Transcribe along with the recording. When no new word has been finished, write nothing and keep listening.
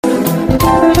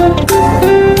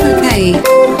Okay,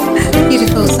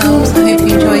 beautiful souls. I hope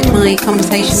you enjoyed my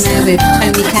conversation there with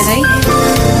Tony Kelly.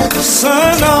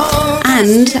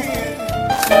 And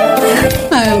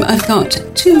I've got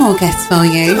 2 more guests for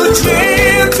you.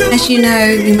 As you know,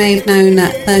 you may have known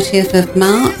that 30th of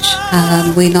March,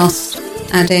 we lost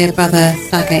our dear brother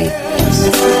Dougie.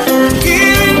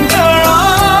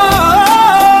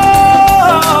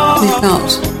 We've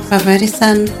got Brother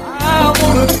Edison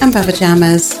and Brother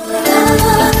Jammers, who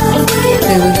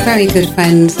were very good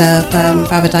friends of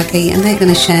Brother Dougie, and they're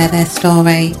going to share their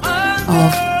story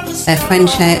of their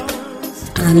friendship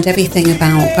and everything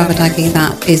about Brother Dougie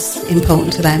that is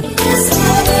important to them.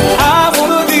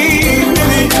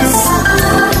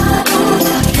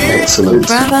 Excellent.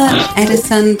 Brother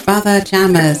Edison, Brother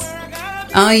Jammers,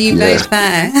 are you both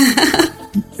there?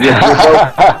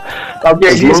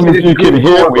 As long as you can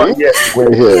hear me,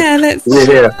 we're here. Yeah, we're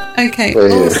here. Okay,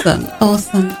 we're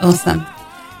awesome.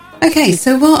 Okay,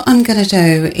 so what I'm going to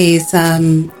do is,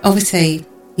 obviously,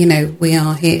 you know,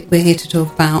 we're here to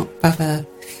talk about Brother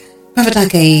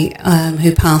Dougie,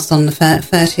 who passed on the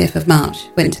 30th of March,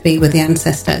 went to be with the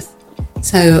ancestors.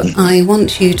 So I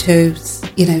want you to,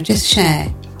 you know, just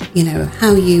share, you know,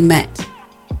 how you met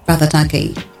Brother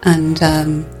Dougie, and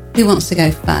who wants to go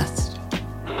first?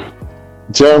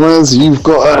 Jammers, you've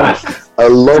got a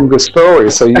longer story,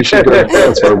 so you should go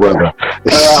first, my brother.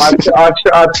 I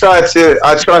tried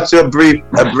to a brief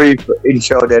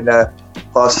intro, then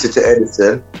pass it to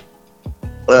Edison.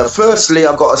 Firstly,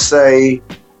 I've got to say,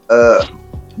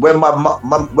 when my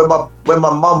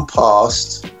mum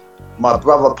passed, my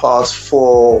brother passed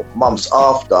 4 months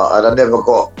after, and I never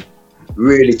got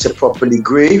really to properly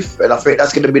grieve. And I think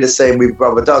that's going to be the same with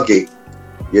Brother Dougie.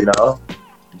 You know,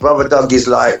 Brother Dougie's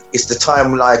like, it's the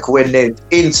time like when the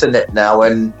internet now,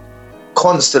 and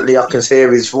constantly I can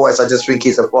hear his voice. I just think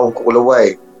he's a phone call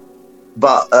away.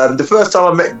 But the first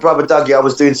time I met Brother Dougie, I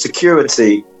was doing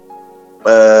security,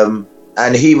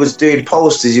 and he was doing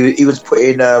posters. He was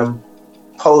putting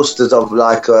posters of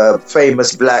like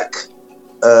famous black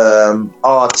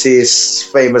artists,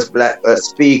 famous black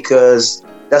speakers.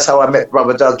 That's how I met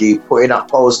Brother Dougie, putting up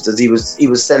posters. He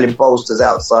was selling posters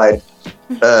outside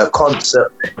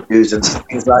concert venues and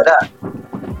things like that.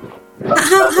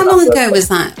 How long ago was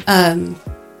that,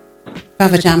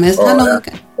 Brother Jammers? How long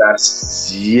ago?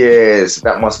 That's years.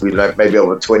 That must be like maybe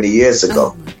over 20 years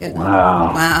ago. Oh my goodness.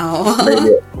 Wow.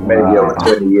 Maybe over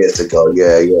 20 years ago.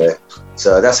 Yeah.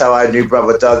 So that's how I knew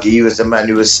Brother Dougie. He was the man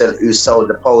who sold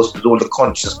the posters, all the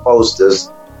conscious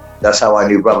posters. That's how I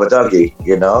knew Brother Dougie,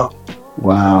 you know?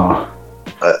 Wow.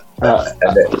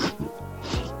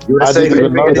 You I didn't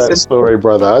even know that story,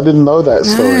 brother. I didn't know that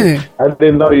story. No. I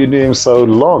didn't know you knew him so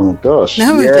long. Gosh.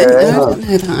 No, I didn't know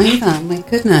that either. My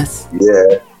goodness.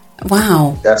 Yeah.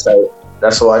 Wow. That's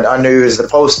why I knew he was the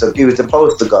poster. He was the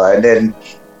poster guy. And then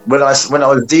when I was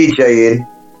DJing,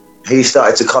 he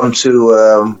started to come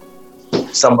to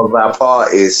some of our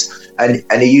parties, and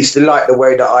he used to like the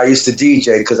way that I used to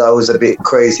DJ, because I was a bit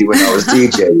crazy when I was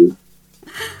DJing.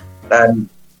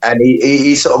 And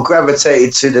he sort of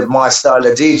gravitated to my style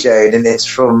of DJing, and it's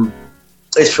from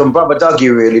Brother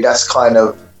Dougie, really. That's kind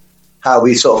of how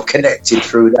we sort of connected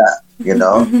through that, you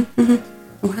know.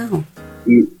 Wow.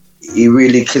 He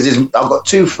really, because I've got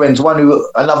 2 friends,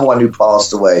 another one who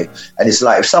passed away, and it's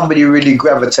like if somebody really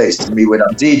gravitates to me when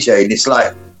I'm DJing, it's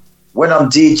like when I'm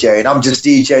DJing, I'm just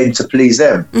DJing to please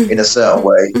them in a certain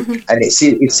way, and it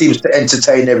seems to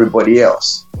entertain everybody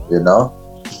else, you know.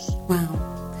 Wow.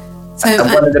 So,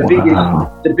 and one of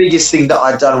the biggest thing that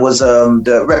I done was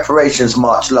the reparations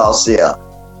march last year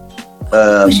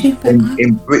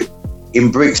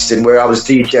in Brixton, where I was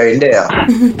DJing there.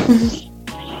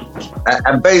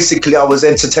 And basically I was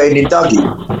entertaining Dougie.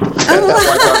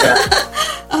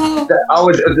 I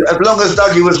was, as long as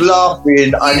Dougie was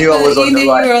laughing, I knew I was on the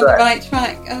right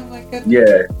track. Oh my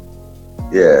goodness.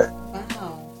 Yeah.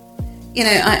 You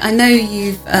know, I know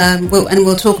you've, and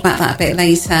we'll talk about that a bit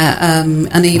later. I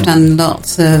know you've done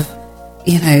lots of,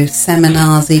 you know,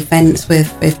 seminars, events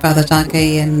with Brother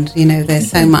Dougie, and, you know, there's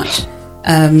so much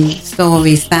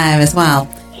stories there as well.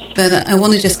 But I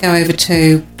want to just go over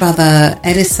to Brother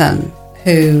Edison,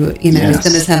 who, you know, is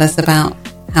going to tell us about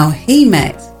how he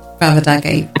met Brother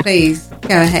Dougie. Please,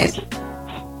 go ahead.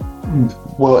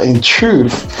 Well, in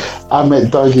truth, I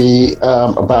met Dougie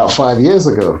about 5 years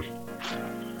ago.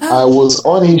 I was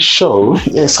on his show.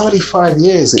 It's only 5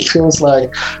 years. It feels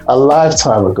like a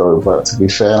lifetime ago, but to be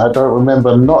fair, I don't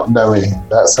remember not knowing him.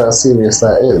 That's how serious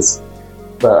that is.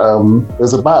 but it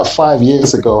was about 5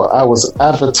 years ago. I was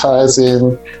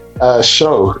advertising a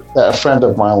show that a friend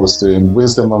of mine was doing,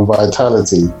 Wisdom and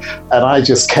Vitality, and I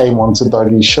just came onto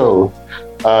Dougie's show.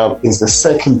 It's the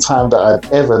second time that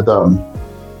I'd ever done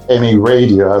any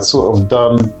radio. I'd sort of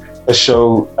done a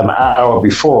show an hour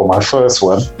before my first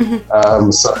one,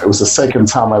 so it was the second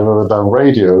time I've ever done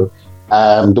radio.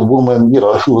 And the woman,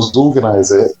 who was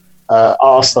organising it,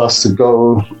 asked us to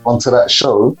go onto that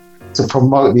show to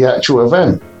promote the actual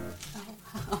event.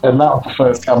 And that was the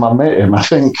first time I met him. I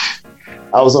think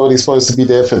I was only supposed to be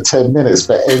there for 10 minutes,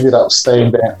 but ended up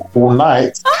staying there all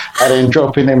night and then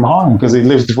dropping him home because he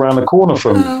lived around the corner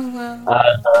from me.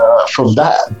 And from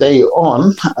that day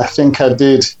on, I think I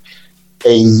did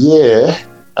a year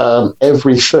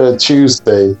every third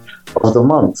Tuesday of the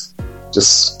month.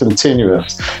 Just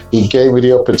continuous. He gave me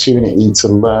the opportunity to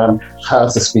learn how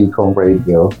to speak on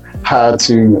radio, how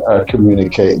to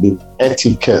communicate, the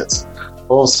etiquette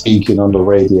of speaking on the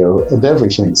radio and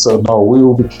everything. So no, we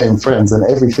all became friends, and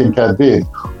everything I did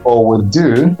or would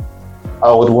do,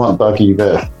 I would want Dougie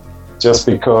there. Just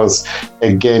because,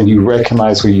 again, you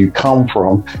recognize where you come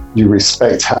from, you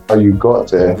respect how you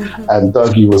got there, and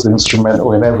Dougie was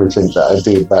instrumental in everything that I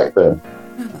did back then.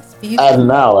 And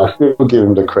now I still give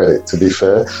him the credit, to be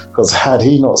fair, because had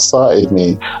he not started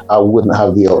me, I wouldn't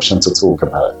have the option to talk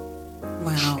about it.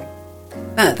 Wow,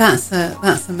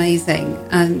 that's amazing,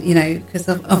 and because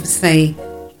obviously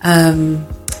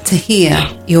to hear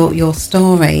your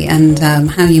story and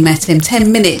how you met him.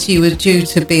 10 minutes you were due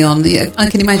to be on. I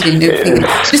can imagine thinking,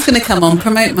 just going to come on,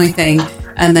 promote my thing,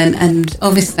 and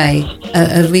obviously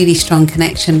a really strong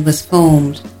connection was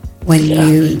formed when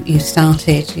you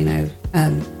started.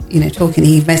 Talking,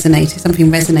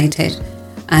 something resonated,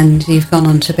 and you've gone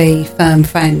on to be firm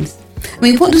friends. I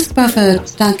mean, what does Brother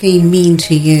Dougie mean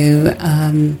to you?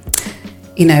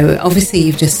 Obviously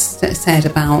you've just said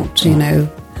about,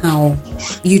 how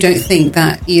you don't think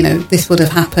that, this would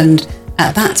have happened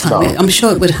at that time. No, I'm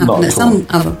sure it would happen at some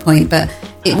other point, but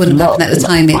it wouldn't happen at the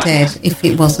time it did if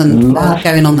it wasn't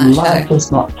going on that show.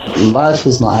 Life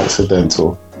is not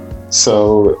accidental.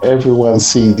 So everyone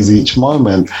sees each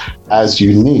moment as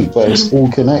unique, but it's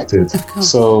all connected.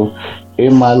 So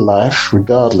in my life,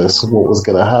 regardless of what was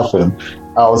going to happen,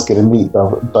 I was going to meet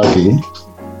Dougie.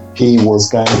 He was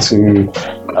going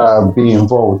to be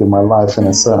involved in my life in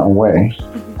a certain way.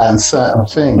 And certain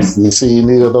things, you see, you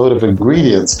need a load of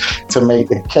ingredients to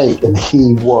make a cake, and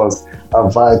he was a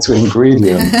vital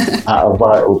ingredient at a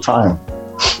vital time.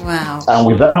 Wow. And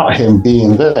without him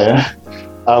being there,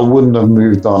 I wouldn't have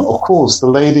moved on. Of course, the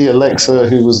lady Alexa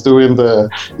who was doing the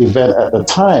event at the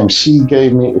time, she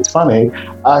gave me, it's funny,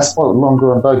 I spoke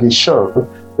longer on Dougie's show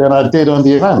than I did on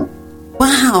the event.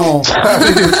 Wow.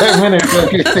 I did 10 minutes or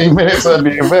 15 minutes on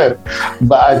the event,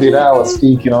 but I did hours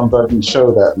speaking on Dougie's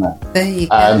show that night. There you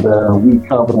go. And we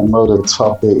covered a load of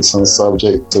topics and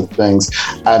subjects of things,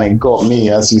 and it got me,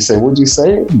 as you say, would you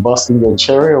say, busting your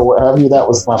cherry or what have you? That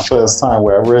was my first time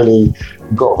where I really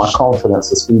got my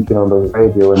confidence of speaking on the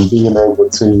radio and being able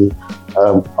to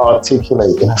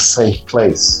articulate in a safe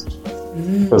place.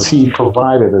 Because he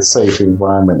provided a safe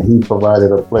environment. He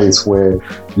provided a place where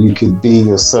you could be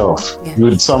yourself. Yes. You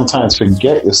would sometimes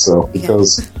forget yourself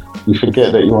because you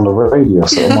forget that you're on the radio.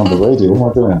 So I'm on the radio.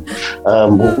 What am I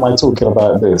doing? What am I talking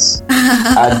about this?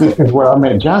 And this is where I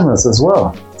met Janice as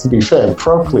well. To be fair,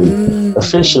 properly,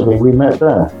 officially, we met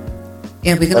there.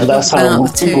 Yeah, we're going to talk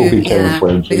about people became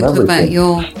friends. We're going to talk about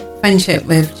your friendship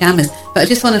with Jammers. But I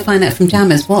just want to find out from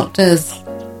Jammers, what does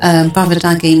Brother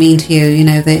Dougie mean to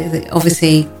you?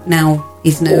 Obviously now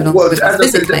he's no longer with us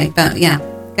physically, but go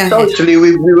ahead. Socially,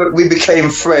 we became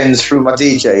friends through my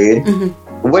DJing.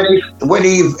 When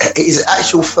his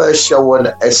actual first show on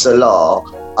SLR,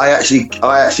 I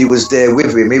actually was there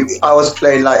with him. I was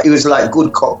playing he was like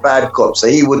good cop, bad cop. So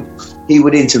he would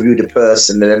interview the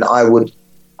person, and then I would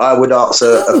ask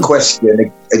a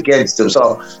question against them.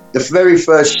 So the very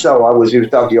first show I was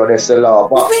with Dougie on SLR.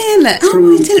 But really? I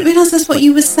didn't realise that's what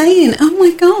you were saying. Oh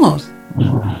my God.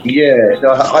 Yeah,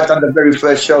 so I done the very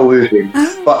first show with him.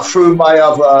 Oh. But through my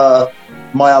other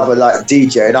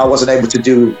DJ, and I wasn't able to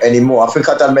do any more. I think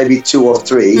I done maybe 2 or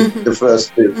 3, the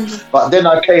first 2. But then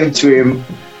I came to him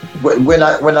when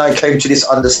I came to this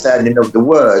understanding of the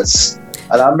words.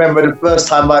 And I remember the first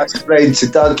time I explained to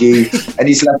Dougie, and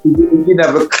he's like, "You didn't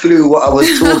have a clue what I was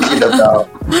talking about."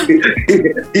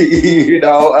 And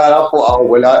I thought, oh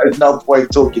well, there's no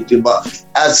point talking to him. But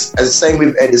as same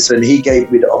with Edison, he gave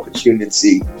me the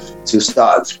opportunity to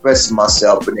start expressing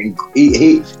myself, and then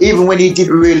he even when he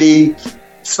didn't really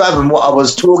fathom what I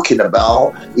was talking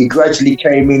about, he gradually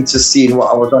came into seeing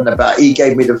what I was on about. He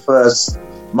gave me the first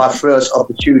my first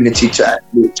opportunity to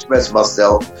actually express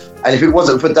myself. And if it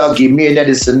wasn't for Dougie, me and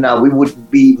Edison now, we wouldn't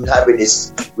be even having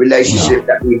this relationship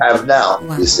that we have now,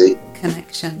 you see.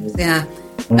 Connections, yeah.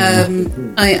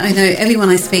 I know everyone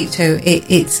I speak to,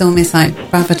 it's almost like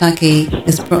Brother Dougie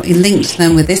has linked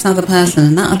them with this other person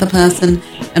and that other person,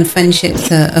 and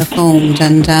friendships are formed.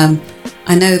 And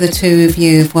I know the two of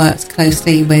you have worked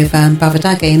closely with Brother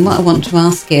Dougie. And what I want to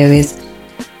ask you is,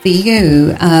 for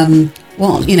you,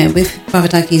 what, you know, with Brother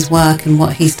Dougie's work and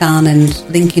what he's done and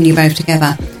linking you both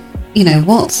together, you know,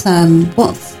 what's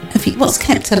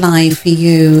kept alive for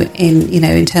you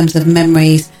in terms of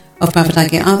memories of Brother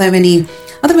Dougie? Are there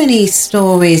any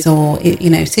stories or, you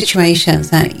know, situations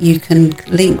that you can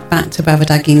link back to Brother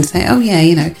Dougie and say, oh yeah,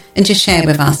 you know, and just share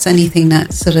with us anything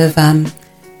that sort of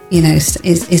you know,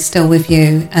 is still with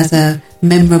you as a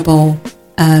memorable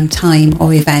time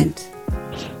or event?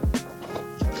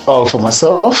 Oh, for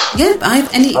myself? Yeah,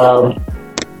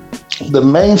 the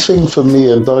main thing for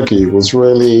me and Dougie was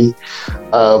really,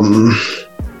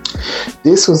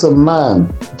 this was a man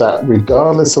that,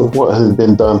 regardless of what had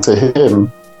been done to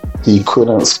him, he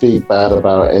couldn't speak bad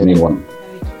about anyone.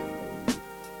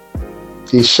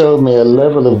 He showed me a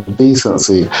level of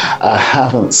decency I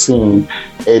haven't seen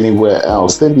anywhere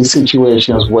else. There'd be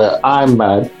situations where I'm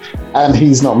mad and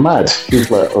he's not mad. He's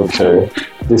like, okay,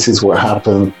 this is what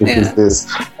happened, this is this.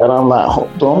 And I'm like,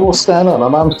 hold on, what's going on?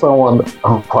 And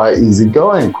I'm quite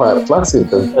easygoing, quite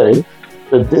placid, okay?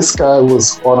 But this guy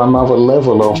was on another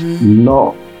level of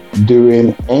not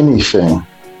doing anything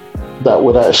that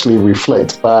would actually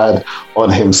reflect bad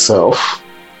on himself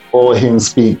or him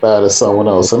speak bad of someone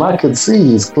else. And I could see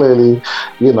he's clearly,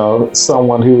 you know,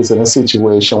 someone who was in a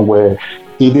situation where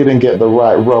he didn't get the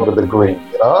right rub of the green,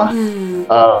 you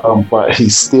know? But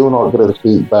he's still not going to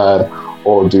speak bad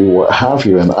or do what have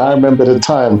you. And I remember the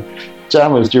time,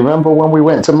 Jammers, do you remember when we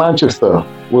went to Manchester?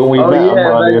 When we met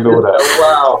Agbandje and all that?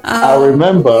 Wow. I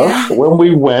remember when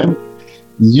we went,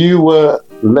 you were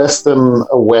less than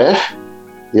aware.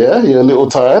 Yeah, you're a little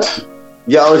tired.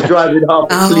 Yeah, I was driving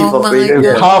half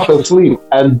asleep. Half asleep.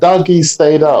 And Dougie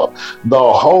stayed up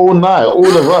the whole night.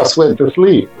 All of us went to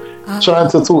sleep, trying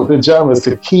to talk to Jammers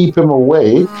to keep him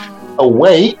awake,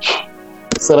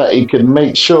 so that he could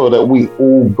make sure that we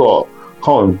all got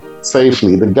home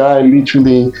safely. The guy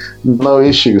literally, no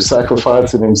issue,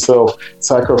 sacrificing himself,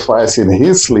 sacrificing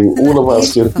his sleep. All of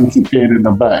us just disappeared in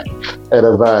the back of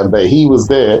the van. But he was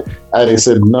there and he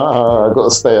said, nah, I got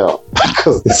to stay up.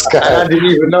 Because this guy... I didn't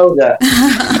even know that.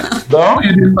 No, he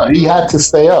didn't know. He had to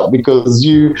stay up because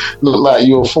you look like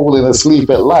you were falling asleep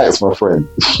at lights, my friend.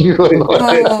 You were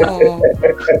like...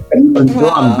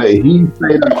 But he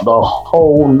stayed up the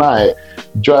whole night,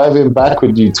 driving back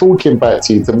with you, talking back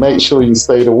to you to make sure you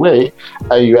stayed awake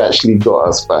and you actually got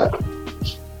us back.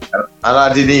 And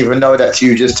I didn't even know that till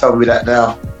you just told me that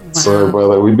now. Wow. Sorry,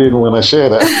 brother, we didn't want to share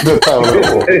that at the time at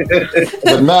all.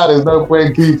 But now there's no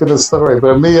point keeping the story.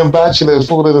 But me and Bachelor had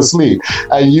fallen asleep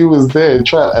and you was there and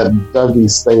Dougie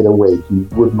stayed awake. He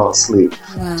would not sleep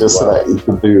just so that he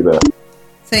could do that.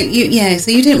 So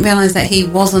you didn't realise that he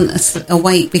wasn't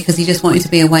awake because he just wanted to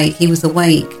be awake. He was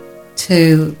awake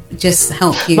to just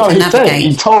help you to navigate.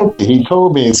 He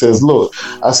told me, he says, look,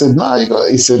 I said,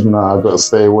 he said, I've got to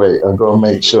stay awake. I've got to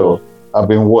make sure. I've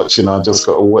been watching. I just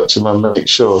got to watch him and make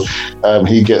sure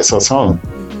he gets us home.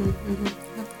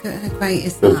 How great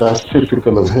is that? That's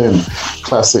typical of him.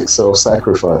 Classic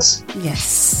self-sacrifice.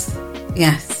 Yes,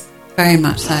 very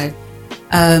much so.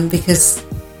 Because,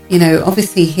 you know,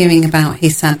 obviously hearing about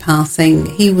his sad passing,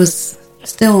 he was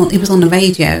on the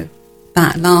radio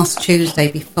that last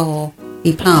Tuesday before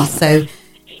he passed. So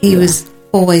he was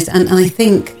always, and I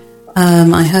think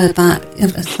I heard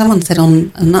that someone said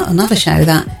on another show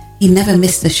that he never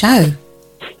missed a show.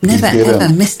 Ever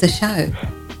missed a show.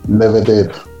 Never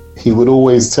did. He would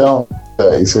always tell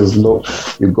that. He says, look,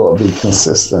 you've got to be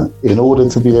consistent. In order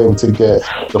to be able to get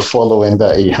the following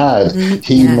that he had,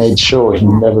 he made sure he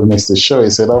never missed a show. He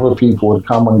said other people would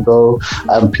come and go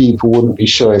and people wouldn't be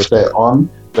sure if they're on,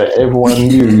 but everyone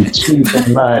knew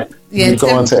Tuesday night you go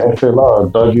on to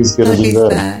FLR, Dougie's going to be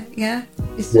there. Yeah,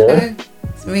 it's true.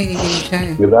 It's really, really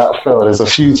true. Without fail, there's a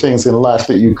few things in life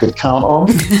that you could count on,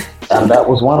 and that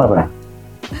was one of them.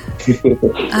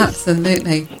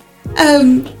 Absolutely.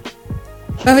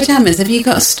 Brother Jammers, have you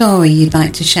got a story you'd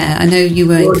like to share? I know you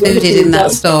were included in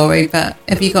that story, but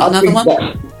have you got another one?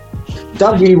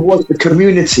 Dougie was the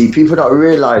community. People don't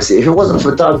realise it. If it wasn't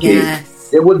for Dougie,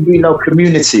 there wouldn't be no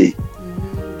community.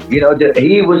 You know,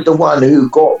 he was the one who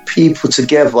got people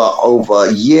together over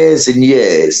years and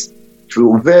years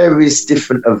through various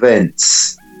different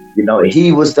events. You know,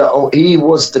 he was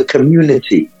the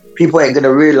community. people ain't going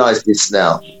to realise this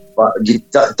now, but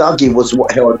Dougie was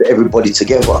what held everybody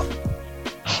together.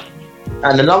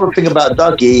 And another thing about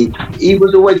Dougie, he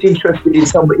was always interested in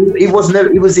somebody. He was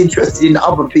interested in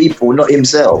other people, not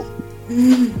himself.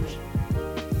 You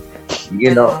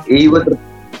know, he was.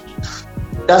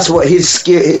 That's what his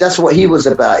skill. That's what he was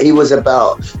about. He was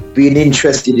about being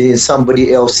interested in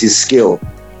somebody else's skill.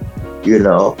 You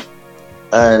know,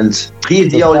 and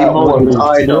he's the only one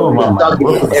I know.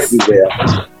 Dougie is everywhere.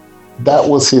 That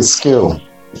was his skill.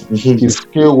 His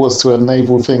skill was to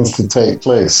enable things to take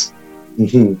place.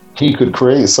 He could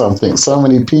create something. So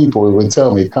many people would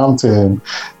tell me, come to him,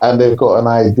 and they've got an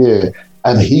idea,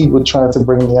 and he would try to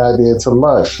bring the idea to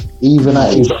life, even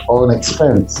at his own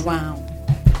expense. Wow.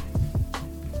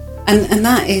 And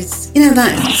that is, you know,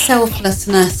 that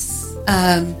selflessness,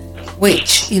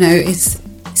 which, you know, is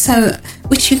so,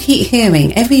 which you keep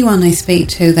hearing. Everyone I speak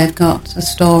to, they've got a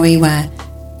story where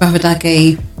Brother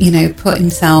Dougie, you know, put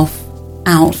himself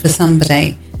out for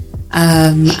somebody.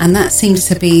 And that seems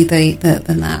to be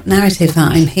the narrative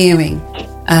that I'm hearing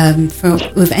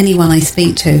with anyone I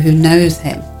speak to who knows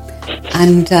him.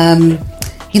 And,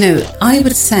 you know, I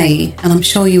would say, and I'm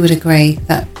sure you would agree,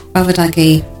 that Brother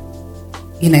Dougie,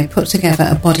 you know, put together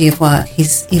a body of work,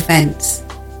 his events,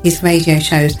 his radio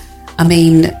shows. I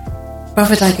mean,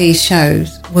 Brother Dougie's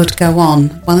shows would go on.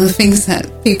 One of the things that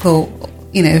people,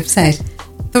 you know, have said,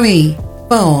 3,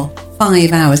 4,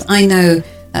 5 hours. I know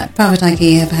that Brother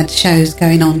Dougie have had shows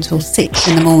going on till 6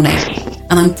 in the morning,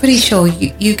 and I'm pretty sure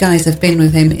you guys have been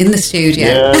with him in the studio.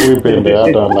 Yeah, we've been there.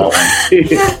 I've done that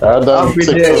one. I've done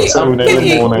 6 or 7 in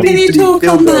the morning. Can you talk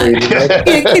on that?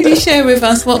 Yeah, can you share with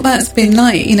us what that's been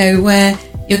like? You know, where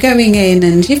you're going in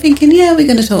and you're thinking, yeah, we're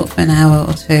going to talk for an hour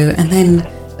or two, and then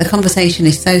the conversation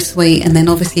is so sweet, and then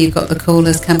obviously you've got the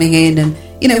callers coming in, and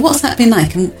you know, what's that been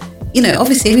like? And you know,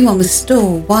 obviously everyone was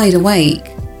still wide awake,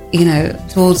 you know,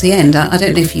 towards the end. I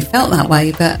don't know if you felt that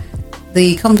way, but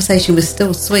the conversation was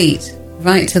still sweet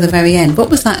right to the very end. What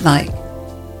was that like?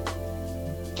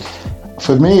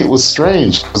 For me, it was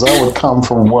strange, because I would come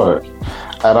from work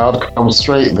and I'd come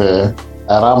straight there,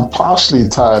 and I'm partially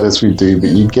tired as we do, but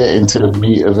you get into the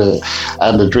meat of it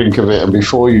and the drink of it, and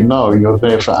before you know, you're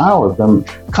there for hours. And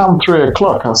come 3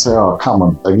 o'clock, I say, oh, come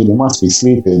on, I mean, you must be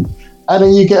sleeping. And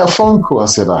then you get a phone call. I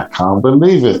said, I can't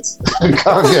believe it. I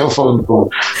can't get a phone call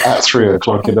at 3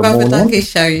 o'clock in the morning. Dougie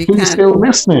show, you Who's still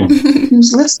listening?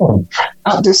 Who's listening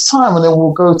at this time? And then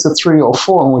we'll go to 3 or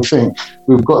 4 and we think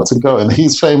we've got to go. And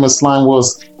his famous line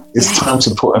was, it's time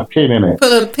to put a pin in it.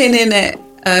 Put a pin in it.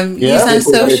 Use our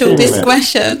social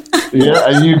discretion. Yeah,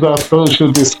 and use our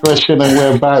social discretion, and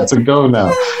we're about to go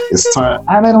now. It's time.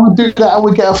 And then we'll do that and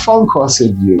we get a phone call. I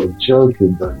said, you're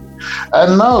joking, though.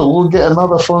 And no, we'll get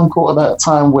another phone call at that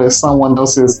time where someone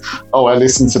else says, oh, I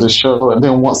listened to the show, and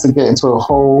then wants to get into a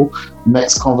whole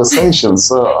next conversation.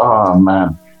 So, oh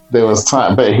man, there was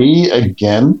time. But he,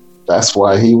 again, that's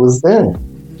why he was there.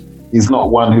 He's not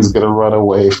one who's going to run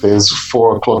away if there's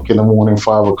 4 o'clock in the morning,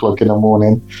 5 o'clock in the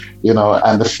morning, you know.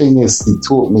 And the thing is, he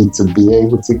taught me to be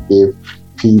able to give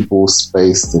people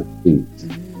space to speak.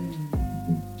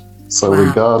 So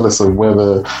regardless of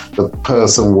whether the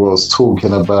person was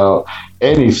talking about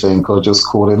anything or just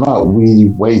calling out, we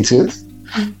waited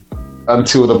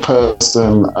until the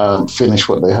person finished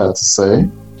what they had to say,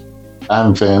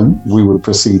 and then we would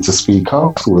proceed to speak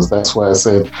afterwards. That's why I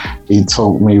said he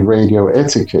taught me radio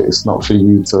etiquette. It's not for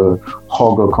you to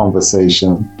hog a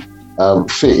conversation,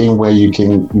 fit in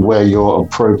where you're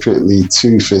appropriately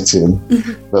to fit in.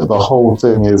 But the whole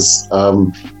thing is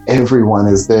everyone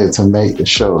is there to make the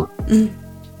show.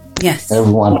 Yes.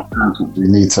 Everyone adds what we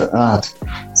need to add.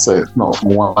 So it's not for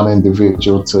one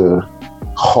individual to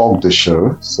hog the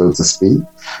show, so to speak.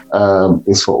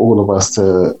 It's for all of us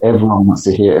everyone wants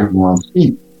to hear everyone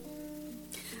speak.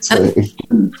 So it's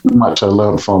too much I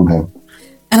learned from him.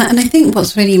 And I think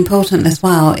what's really important as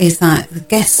well is that the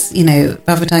guests, you know,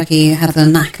 Brother Dougie had the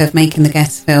knack of making the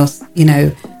guests feel, you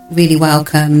know, really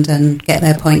welcomed and get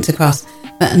their points across.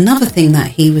 But another thing that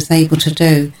he was able to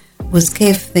do was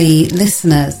give the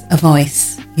listeners a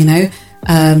voice, you know.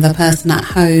 The person at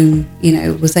home, you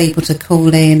know, was able to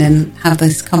call in and have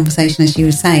this conversation, as you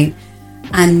were saying.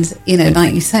 And, you know,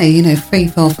 like you say, you know, 3,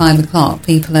 4, 5 o'clock,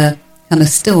 people are kind of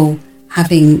still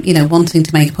having, you know, wanting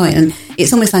to make a point. And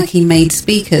it's almost like he made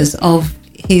speakers of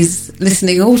his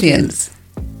listening audience.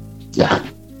 Yeah.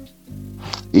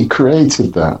 He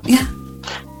created that. Yeah.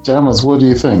 Jammers, what do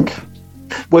you think?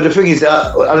 Well, the thing is,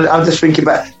 I'm just thinking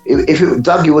about if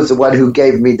Dougie was the one who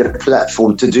gave me the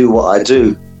platform to do what I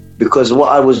do. Because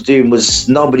what I was doing was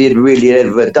nobody had really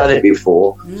ever done it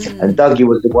before. And Dougie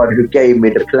was the one who gave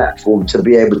me the platform to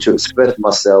be able to express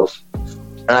myself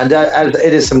And as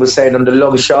Edison was saying on the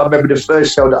long show, I remember the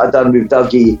first show that I done with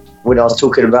Dougie when I was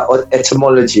talking about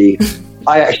etymology.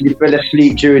 I actually fell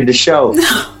asleep during the show.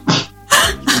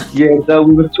 Yeah, so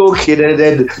we were talking, and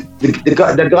then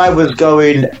the guy was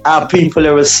going, "Our people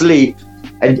are asleep,"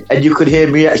 and you could hear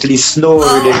me actually snoring.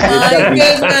 Oh my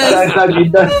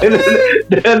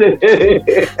goodness!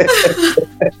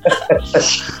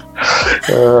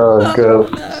 Oh God.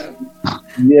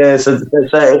 Yeah, so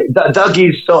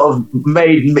Dougie sort of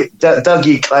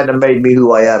Dougie kind of made me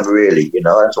who I am, really. You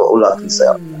know, that's all I can say.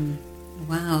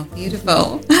 Wow,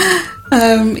 beautiful.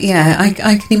 Yeah, I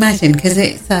can imagine, because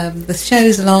it's the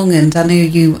show's long, and I know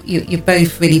you're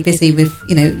both really busy with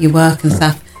your work and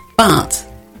stuff. But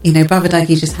Brother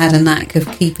Dougie just had a knack of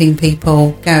keeping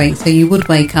people going. So you would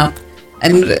wake up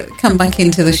and come back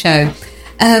into the show.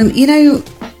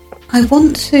 I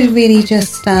want to really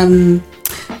just.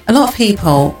 A lot of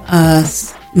people are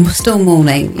still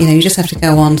mourning. You just have to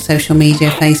go on social media,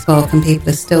 Facebook, and people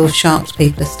are still shocked.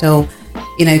 People are still,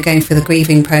 going through the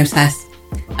grieving process.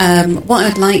 What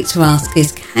I'd like to ask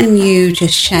is, can you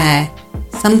just share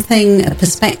something, a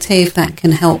perspective that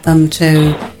can help them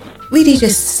to really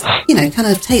just, kind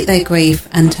of take their grief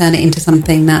and turn it into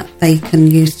something that they can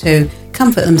use to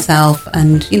comfort themselves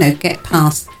and, get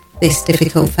past this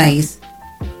difficult phase?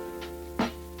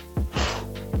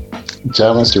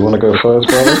 Jamis, do you want to go first,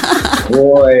 brother?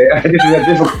 Boy, this is a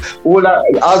difficult.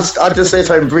 I'll just say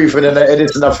something brief, and then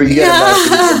Edison, I forget about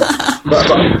it.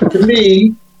 But to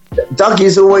me,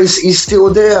 Dougie's he's still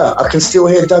there. I can still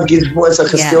hear Dougie's voice. I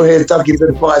can still hear Dougie's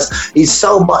advice. He's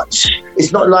so much.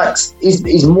 It's not like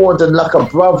he's more than like a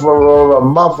brother or a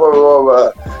mother or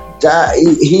a dad.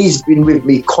 He's been with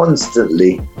me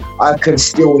constantly. I can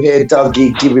still hear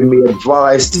Dougie giving me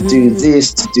advice to do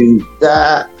this, to do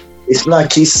that. It's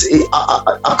like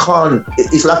I can't.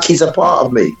 It's like he's a part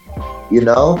of me,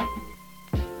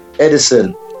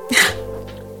 Edison.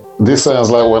 This sounds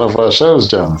like one of our shows,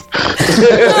 John.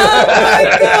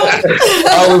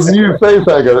 I was you say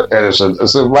something, Edison.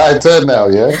 It's my turn now,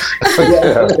 yeah? Okay.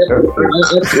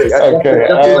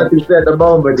 That's what you said at the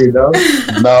moment,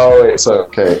 No, it's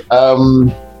okay.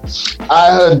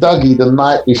 I heard Dougie the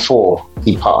night before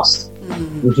he passed.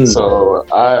 Mm-hmm. So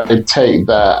I take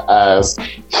that as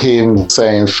him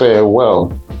saying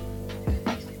farewell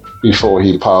before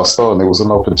he passed on. It was an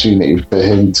opportunity for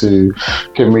him to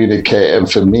communicate,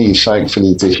 and for me,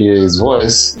 thankfully, to hear his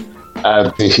voice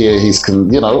and to hear his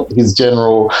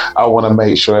general, I want to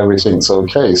make sure everything's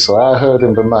okay. So I heard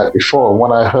him the night before, and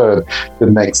when I heard the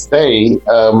next day,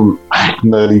 I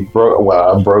nearly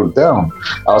broke down.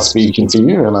 I was speaking to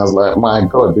you, and I was like, my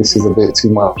God, this is a bit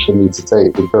too much for me to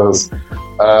take, because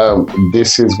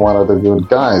this is one of the good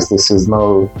guys. This is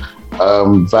no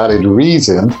valid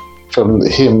reason from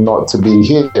him not to be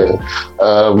here.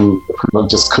 I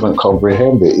just couldn't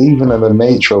comprehend it. Even in the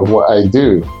nature of what I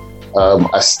do,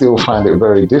 I still find it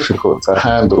very difficult to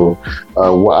handle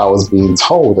what I was being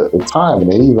told at the time.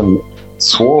 And they even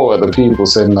swore at the people,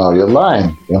 saying, "No, you're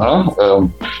lying," in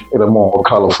a more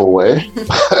colourful way.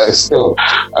 Still,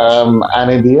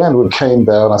 and in the end, we came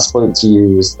down. I spoke to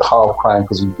you, was half crying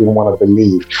because we didn't want to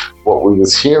believe what we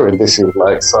was hearing. This is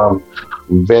like some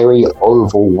very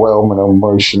overwhelming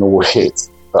emotional hit.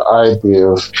 The idea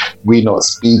of we not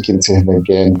speaking to him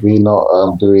again, we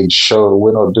not doing show,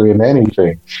 we're not doing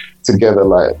anything together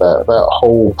like that. That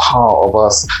whole part of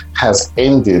us has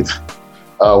ended.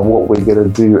 What we're going to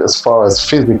do as far as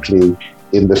physically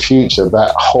in the future,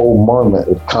 that whole moment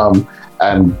had come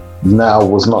and now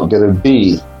was not going to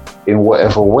be in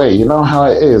whatever way. You know how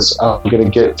it is. I'm going to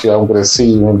get to you, I'm going to see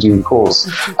you in due course.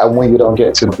 And when you don't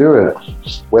get to do it,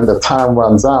 when the time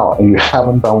runs out and you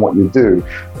haven't done what you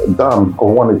done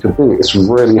or wanted to do, it's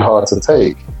really hard to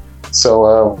take. So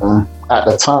at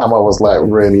the time I was like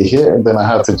really hit, and then I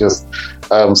had to just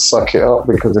suck it up,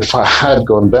 because if I had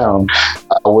gone down,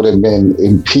 I would have been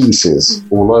in pieces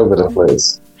all over the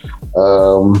place.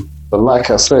 But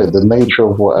like I said, the nature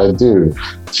of what I do,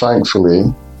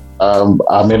 thankfully,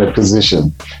 I'm in a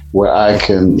position where I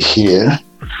can hear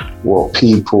what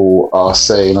people are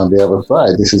saying on the other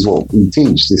side. This is what we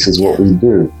teach. This is what we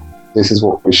do. This is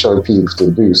what we show people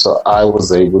to do. So I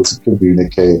was able to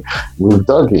communicate with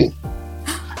Dougie,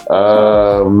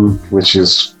 which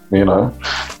is,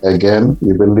 again,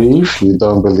 you believe, you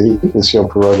don't believe, it's your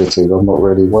prerogative. I'm not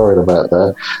really worried about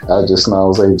that. I just now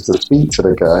was able to speak to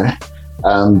the guy.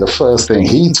 And the first thing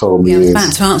he told me is... I was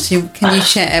about to ask you, can you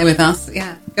share with us?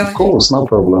 Yeah, go ahead. Of course, no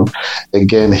problem.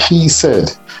 Again, he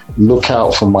said, look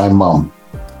out for my mum.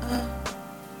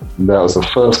 That was the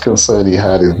first concern he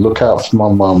had, is look out for my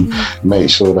mum, make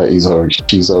sure that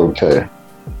she's okay.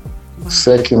 Wow.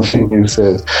 Second thing he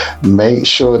said, make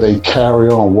sure they carry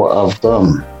on what I've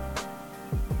done.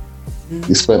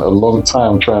 He spent a long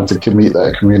time trying to commit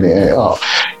that community up.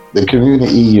 The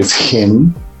community is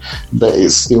him, but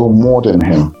it's still more than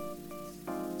him.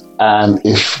 And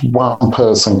if one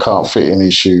person can't fit in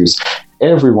his shoes,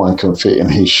 everyone can fit in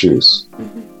his shoes.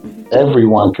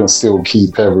 Everyone can still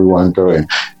keep everyone going.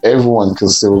 Everyone can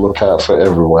still look out for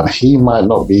everyone. He might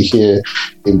not be here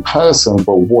in person,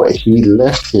 but what he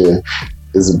left here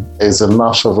is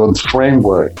enough of a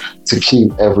framework to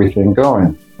keep everything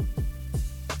going.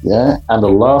 Yeah, and the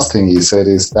last thing he said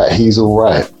is that he's all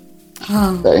right.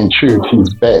 Oh. That in truth,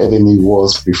 he's better than he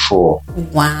was before.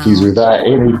 Wow. He's without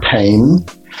any pain.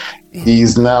 Yeah.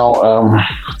 He's now,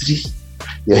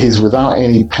 he's without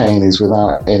any pain. He's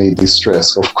without any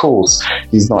distress. Of course,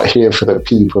 he's not here for the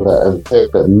people that are there,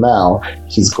 but now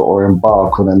he's got to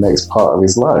embark on the next part of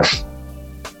his life.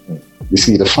 You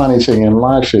see, the funny thing in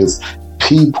life is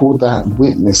people that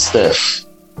witness death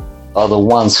are the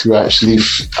ones who actually,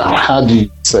 how do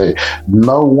you say,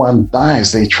 no one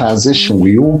dies, they transition.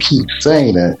 We all keep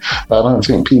saying it, but I don't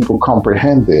think people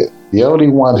comprehend it. The only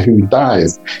one who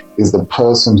dies is the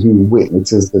person who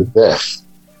witnesses the death.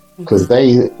 Because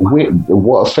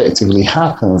what effectively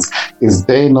happens is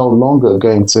they're no longer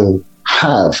going to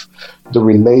have the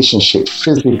relationship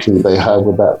physically they have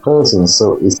with that person.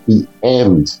 So it's the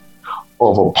end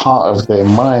of a part of their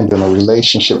mind and a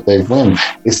relationship they've won.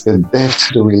 It's the death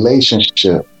to the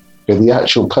relationship, where the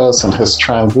actual person has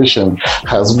transitioned,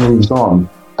 has moved on,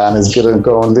 and is going to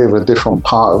go and live a different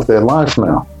part of their life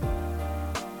now.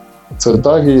 So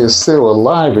Dougie is still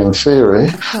alive in theory,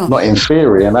 not in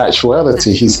theory, in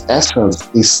actuality, his essence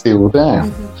is still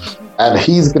there. And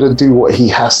he's going to do what he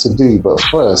has to do, but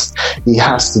first, he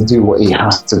has to do what he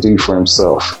has to do for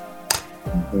himself.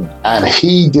 And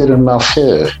he did enough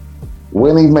here.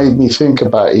 When he made me think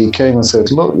about it, he came and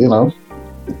said, look,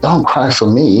 don't cry for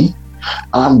me.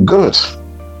 I'm good.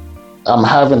 I'm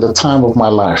having the time of my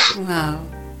life. Wow.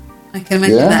 I can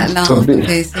imagine that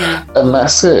laugh. And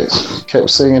that's it. Kept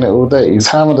singing it all day. He's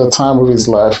having the time of his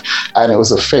life, and it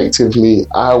was effectively,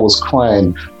 I was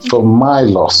crying for my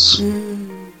loss.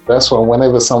 That's why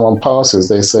whenever someone passes,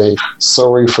 they say,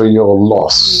 sorry for your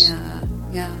loss. Yeah.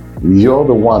 You're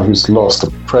the one who's lost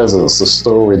the presence, the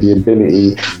story, the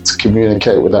ability to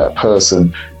communicate with that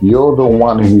person. You're the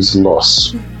one who's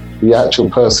lost. The actual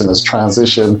person has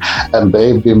transitioned and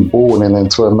they've been born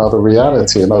into another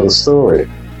reality, another story.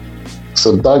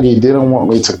 So Dougie didn't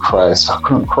want me to cry, so I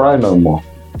couldn't cry no more.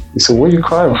 He said, what are you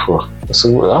crying for? I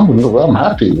said, well, I'm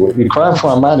happy. What, you crying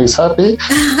for a man who's happy?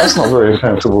 That's not very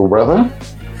sensible, brother.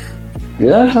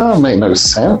 Yeah, that don't make no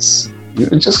sense. You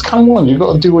just come on, you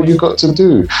got to do what you got to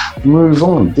do. Move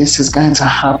on. This is going to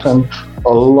happen a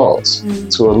lot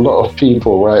to a lot of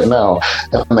people right now.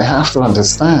 And they have to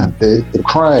understand they're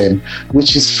crying,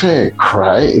 which is fair.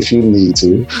 Cry if you need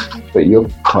to, but you're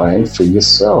crying for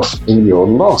yourself in your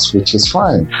loss, which is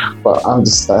fine. But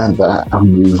understand that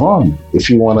and move on. If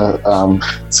you want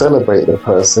to celebrate the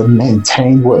person,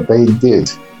 maintain what they did,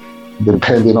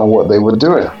 depending on what they were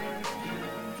doing.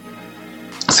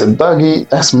 So Dougie,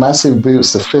 that's massive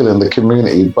boots to fill in the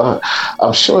community, but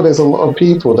I'm sure there's a lot of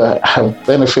people that have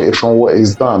benefited from what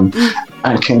he's done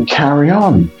and can carry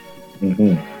on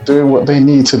doing what they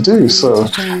need to do. So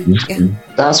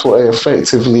that's what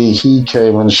effectively he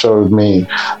came and showed me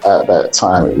at that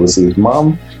time. It was his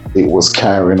mum, it was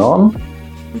carrying on,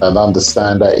 and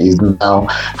understand that he's now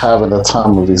having the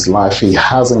time of his life. He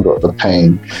hasn't got the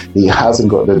pain. He hasn't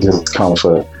got the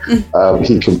discomfort.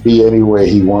 He can be anywhere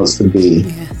he wants to be.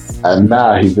 Yes. And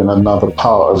now he's in another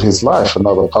part of his life,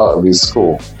 another part of his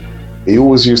school. He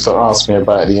always used to ask me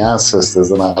about the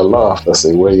ancestors, and I laughed. I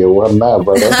said, where you one now,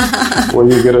 brother? What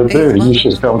are you going to do? You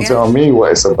should come tell me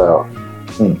what it's about.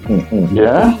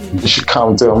 Yeah? You should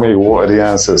come tell me what are the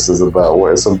ancestors about,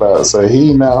 what it's about. So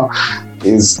he now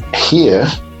is here,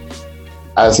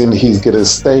 as in he's going to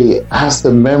stay as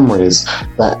the memories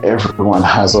that everyone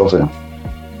has of him.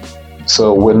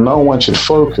 So when no one should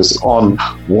focus on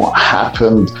what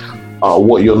happened,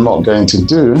 what you're not going to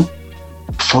do,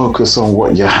 focus on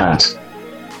what you had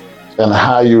and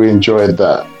how you enjoyed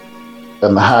that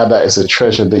and how that is a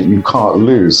treasure that you can't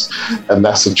lose, and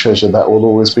that's a treasure that will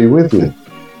always be with you.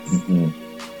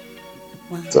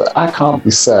 Wow. So I can't be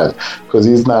sad because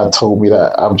he's now told me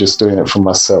that I'm just doing it for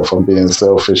myself. I'm being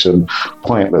selfish and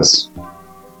pointless.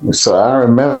 So I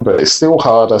remember it's still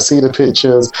hard. I see the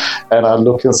pictures and I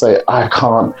look and say, I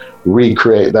can't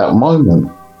recreate that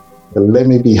moment. But let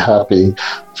me be happy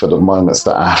for the moments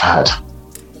that I've had.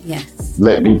 Yes.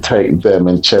 Let me take them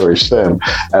and cherish them,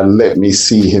 and let me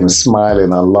see him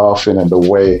smiling and laughing in the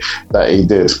way that he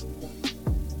did.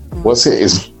 What's it?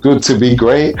 It's good to be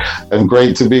great and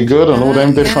great to be good and all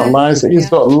them different lines. He's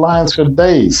got lines for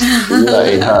days that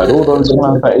he had. All those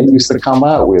lines that he used to come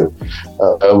out with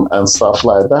and stuff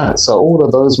like that. So all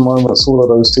of those moments, all of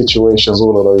those situations,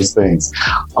 all of those things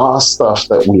are stuff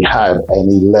that we had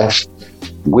and he left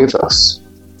with us.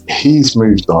 He's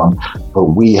moved on, but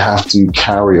we have to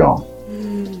carry on.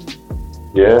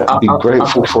 Yeah, be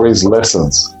grateful for his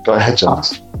lessons. Go ahead,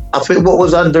 Jonas. I think what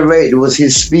was underrated was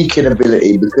his speaking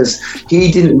ability, because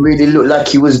he didn't really look like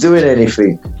he was doing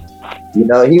anything. You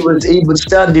know, he would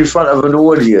stand in front of an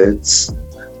audience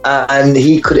and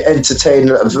he could entertain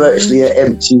virtually an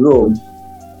empty room,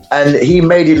 and he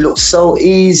made it look so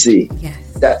easy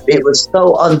that it was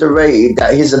so underrated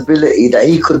that his ability that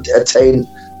he could attain,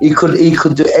 he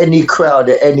could do any crowd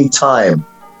at any time,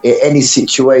 in any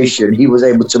situation. He was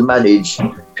able to manage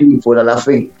people, and I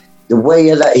think the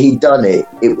way that he done it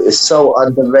was so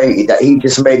underrated that he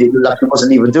just made it look like he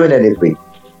wasn't even doing anything,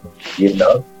 you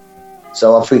know.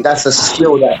 So I think that's a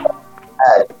skill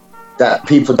that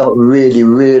people don't really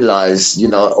realise, you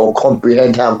know, or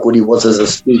comprehend how good he was as a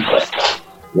speaker.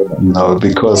 You know? No,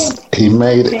 because he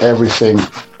made everything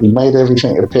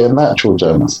appear natural,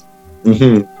 Jonas.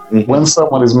 When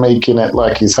someone is making it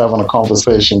like he's having a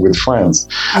conversation with friends,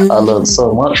 I learned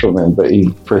so much from him that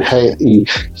he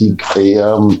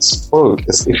spoke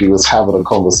as if he was having a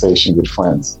conversation with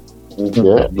friends.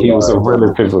 Yeah, he was a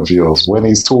relative of yours. When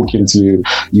he's talking to you,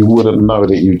 you wouldn't know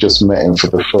that you just met him for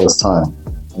the first time,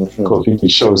 because he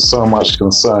shows so much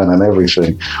concern and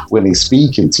everything when he's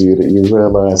speaking to you that you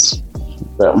realise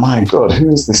that, my God, who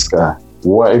is this guy?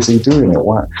 Why is he doing it?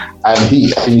 Why? And he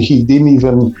didn't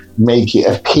even make it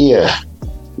appear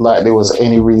like there was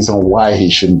any reason why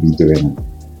he shouldn't be doing it.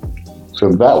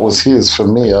 So that was for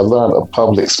me. I learned a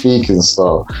public speaking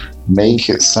style. Make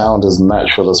it sound as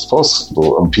natural as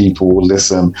possible, and people will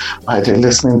listen like they're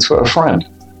listening to a friend.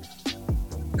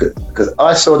 Because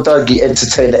I saw Dougie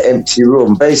entertain an empty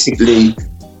room. Basically,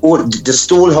 all the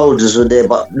stall holders were there,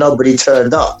 but nobody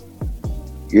turned up,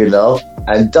 you know.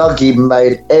 And Dougie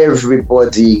made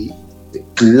everybody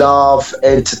laugh,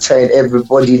 entertain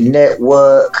everybody,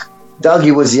 network.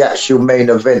 Dougie was the actual main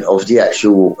event of the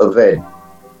actual event,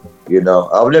 you know.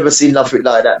 I've never seen nothing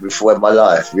like that before in my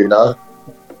life, you know,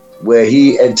 where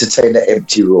he entertained an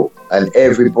empty room and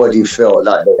everybody felt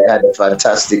like they had a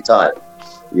fantastic time,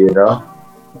 you know.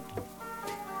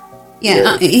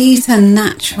 Yeah, he's a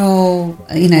natural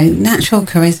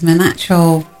charisma,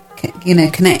 natural,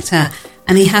 connector.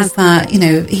 And he has that,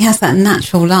 that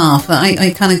natural laugh.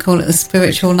 I kind of call it the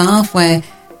spiritual laugh, where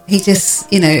he just,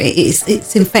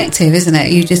 it's infective, isn't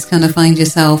it? You just kind of find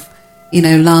yourself,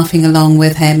 laughing along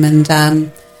with him. And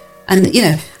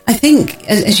I think,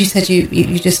 as you said,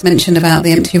 you just mentioned about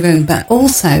the empty room, but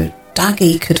also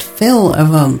Dougie could fill a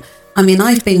room. I mean,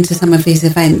 I've been to some of these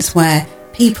events where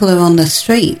people are on the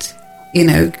street,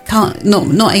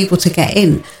 not able to get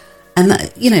in.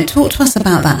 And, talk to us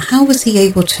about that. How was he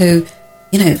able to,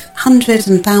 hundreds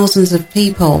and thousands of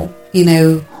people,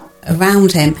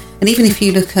 around him. And even if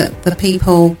you look at the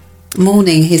people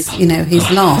mourning his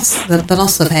loss, the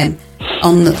loss of him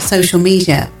on the social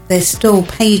media, there's still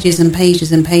pages and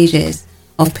pages and pages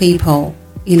of people,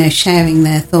 sharing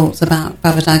their thoughts about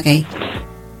Brother Dougie.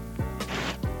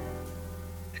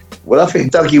 Well, I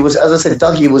think Dougie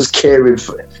was caring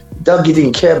for... Dougie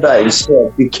didn't care about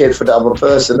himself, he cared for the other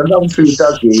person. Another thing with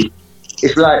Dougie,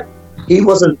 it's like, he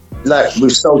wasn't like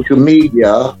with social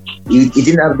media, he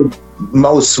didn't have the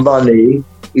most money,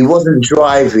 he wasn't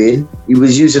driving, he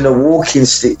was using a walking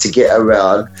stick to get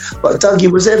around, but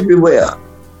Dougie was everywhere.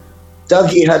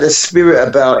 Dougie had a spirit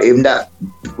about him that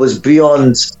was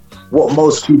beyond what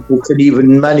most people can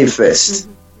even manifest.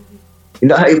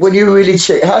 When you really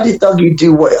check, how did Dougie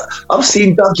do what? I've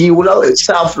seen Dougie all over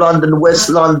South London,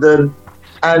 West London,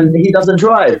 and he doesn't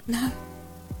drive. No.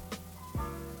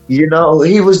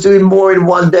 He was doing more in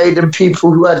one day than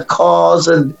people who had cars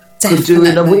and could do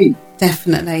in a week.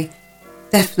 Definitely.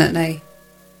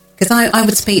 Because I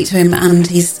would speak to him, and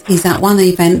he's at one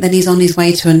event, then he's on his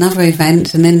way to another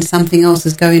event, and then something else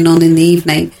is going on in the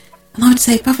evening. And I would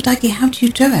say, Brother Dougie, how do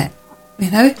you do it?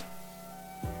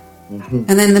 And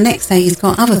then the next day he's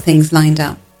got other things lined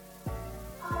up.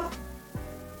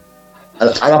 And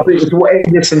I think it's what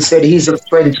Edison said, he's a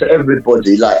friend to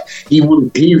everybody. Like, he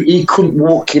couldn't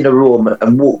walk in a room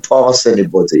and walk past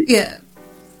anybody. Yeah.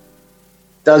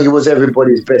 Dougie was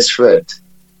everybody's best friend,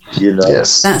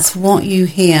 Yes. That's what you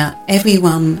hear.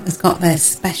 Everyone has got their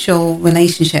special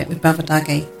relationship with Brother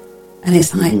Dougie. And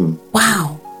it's like,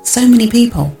 wow, so many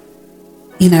people,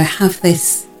 have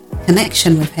this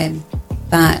connection with him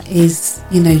that is,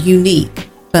 unique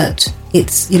but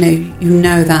it's, you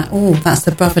know that, oh, that's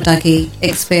the Brother Dougie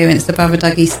experience, the Brother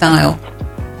Dougie style.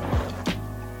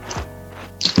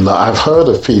 No, I've heard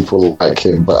of people like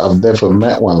him, but I've never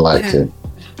met one like him.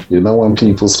 When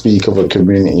people speak of a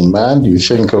community man, you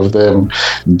think of them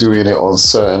doing it on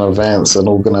certain events and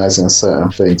organizing certain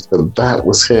things, but that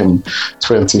was him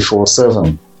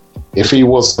 24/7. If he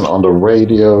wasn't on the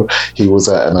radio, he was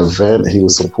at an event, he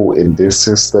was supporting this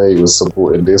sister, he was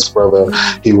supporting this brother,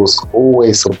 he was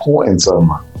always supporting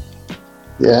someone.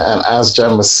 Yeah, and as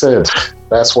Jamma said,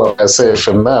 that's why I say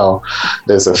for now,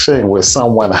 there's a thing where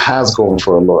someone has gone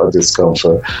for a lot of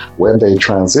discomfort. When they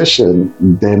transition,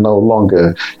 they're no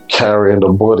longer carrying the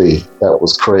body that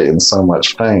was creating so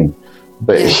much pain.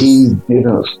 But he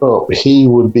didn't stop. He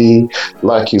would be,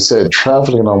 like you said,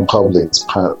 traveling on public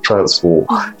transport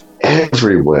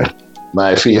everywhere.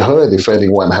 Now, if he heard if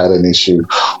anyone had an issue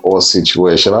or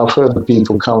situation, I've heard the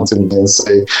people come to me and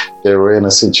say they were in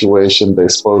a situation, they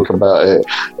spoke about it,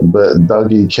 but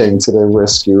Dougie came to their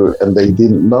rescue and they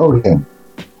didn't know him.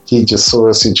 He just saw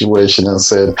a situation and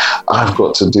said, I've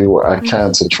got to do what I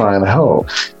can to try and help.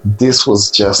 This was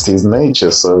just his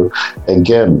nature. So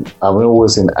again, I'm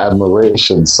always in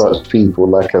admiration. Such people,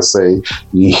 like I say,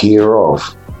 you hear of,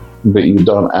 but you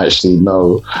don't actually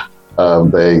know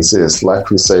they exist. Like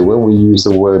we say, when we use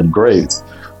the word great,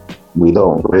 we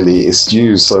don't really, it's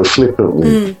used so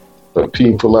flippantly. But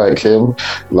people like him,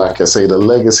 like I say, the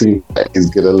legacy is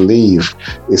going to leave.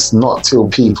 It's not till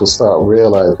people start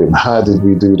realizing, how did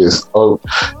we do this? Oh,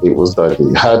 it was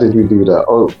Dougie. How did we do that?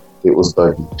 Oh, it was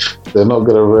Dougie. They're not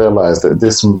going to realize that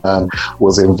this man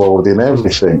was involved in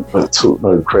everything, but took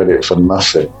no credit for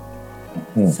nothing.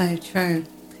 So true.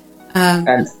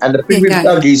 And the thing with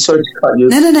Dougie, sorry to cut you,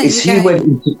 is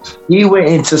he went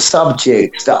into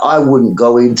subjects that I wouldn't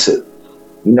go into.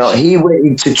 He went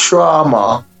into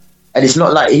trauma, and it's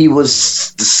not like he was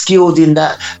skilled in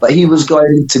that, but he was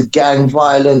going into gang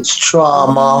violence,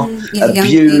 trauma,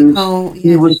 abuse.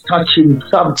 He was touching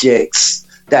subjects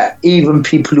that even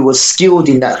people who were skilled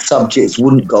in that subject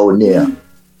wouldn't go near.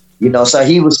 So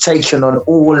he was taking on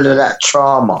all of that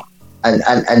trauma.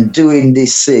 And doing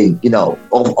this thing,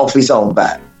 off his own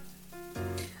back.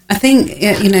 I think,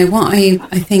 what I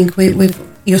think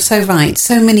you're so right.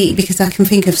 So many, because I can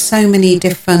think of so many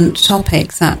different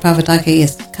topics that Brother Dougie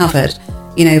has covered.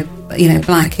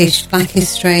 Black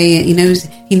history. He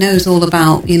knows all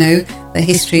about, the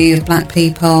history of black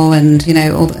people and,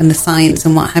 and the science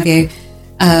and what have you.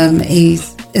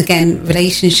 He's, again,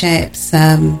 relationships,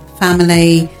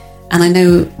 family. And I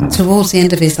know towards the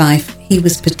end of his life, he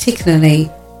was particularly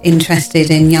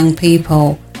interested in young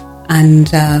people and,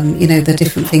 the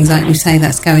different things, like you say,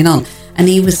 that's going on. And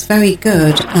he was very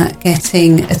good at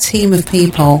getting a team of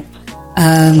people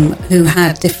who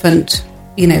had different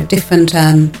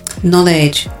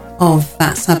knowledge of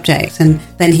that subject. And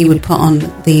then he would put on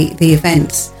the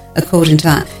events according to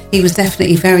that. He was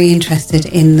definitely very interested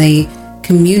in the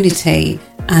community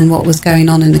and what was going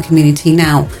on in the community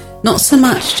now. Not so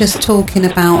much just talking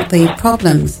about the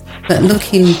problems, but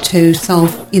looking to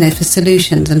solve, for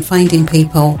solutions and finding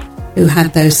people who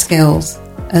had those skills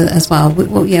as well.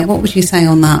 What would you say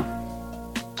on that?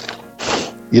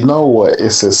 You know what?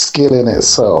 It's a skill in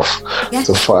itself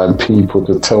to find people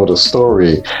to tell the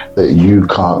story that you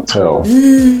can't tell.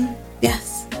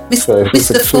 Yes.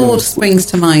 Mr. Ford springs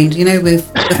to mind,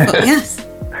 with the yes.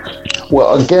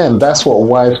 Well, again, that's what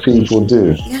wise people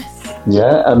do. Yes.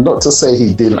 Yeah, and not to say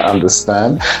he didn't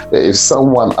understand, but if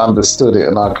someone understood it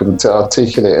and I couldn't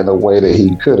articulate in a way that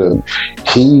he couldn't,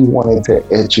 he wanted to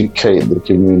educate the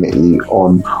community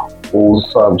on all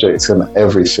subjects and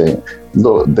everything.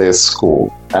 Look, there's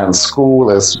school, and school,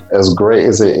 as great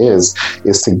as it is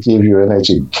to give you an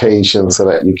education so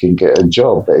that you can get a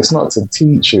job, but it's not to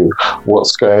teach you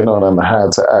what's going on and how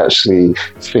to actually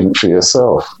think for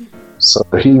yourself. So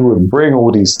he would bring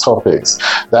all these topics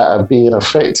that are being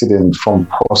affected from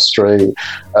prostrate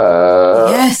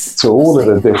to all of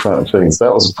the different things.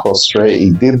 That was prostrate. He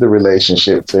did the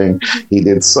relationship thing. He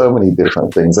did so many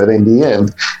different things. And in the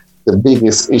end, the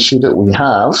biggest issue that we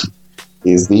have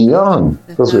is the young.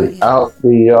 Because without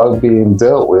the young being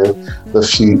dealt with, the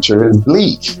future is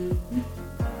bleak.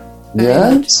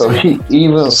 Yeah, so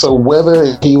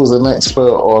whether he was an expert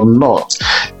or not,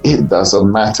 it doesn't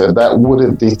matter. That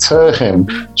wouldn't deter him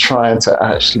trying to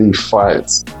actually fight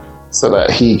so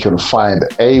that he can find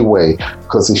a way.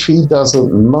 Because if he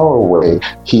doesn't know a way,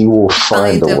 he will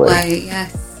find a way.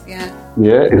 Yes, yeah.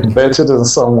 Yeah, it's better than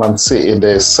someone sitting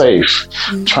there safe,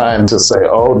 trying to say,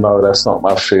 oh no, that's not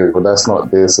my field, that's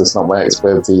not this, it's not my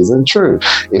expertise. And true,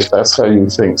 if that's how you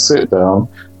think, sit down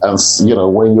and,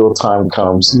 when your time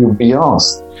comes, you'll be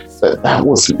asked. that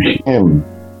wasn't him.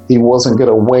 He wasn't going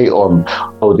to wait on,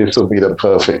 oh, this will be the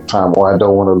perfect time, or I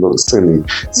don't want to look silly.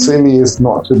 Silly is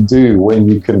not to do when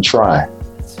you can try.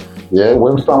 Yeah,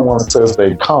 when someone says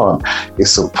they can't,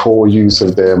 it's a poor use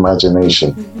of their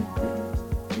imagination.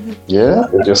 Yeah,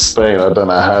 they're just saying, I don't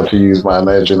know how to use my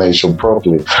imagination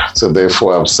properly, so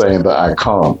therefore I'm saying that I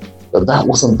can't. But that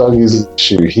wasn't Dougie's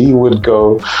issue. He would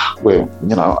go with,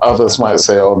 others might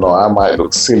say, oh no, I might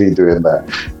look silly doing that.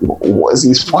 What is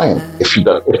his point? If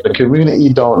the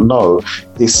community don't know,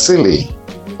 it's silly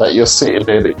that you're sitting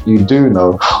there that you do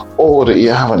know, or that you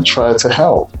haven't tried to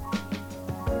help.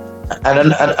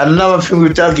 And another thing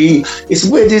with Dougie is,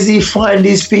 where does he find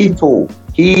these people?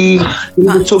 He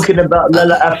was talking about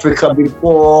Lala Africa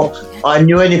before I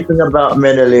knew anything about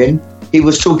Menelin. He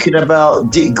was talking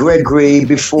about Dick Gregory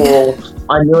before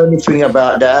I knew anything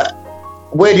about that.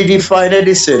 Where did he find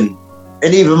Edison?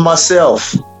 And even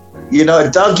myself.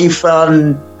 Dougie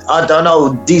found, I don't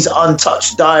know, these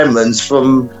untouched diamonds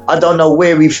from, I don't know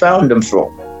where he found them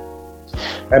from,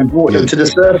 and brought them to the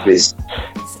surface.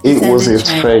 It was his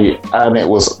fate, and it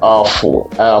was our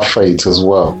fate as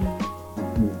well.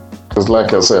 Because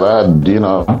like I said, I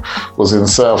was in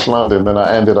South London, then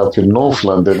I ended up in North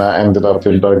London, I ended up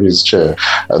in Dougie's chair.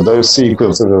 And those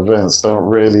sequence of events don't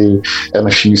really, and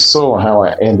if you saw how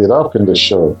I ended up in the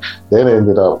show, then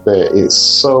ended up there, it's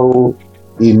so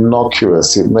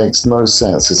innocuous, it makes no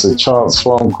sense. It's a chance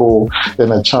phone call,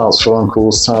 then a chance phone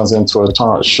call turns into a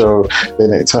chance show,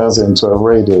 then it turns into a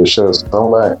radio show. So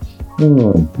I'm like,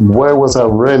 where was I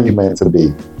really meant to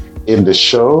be? In the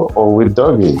show or with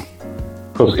Dougie?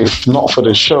 Because if not for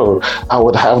the show, I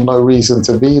would have no reason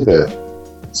to be there.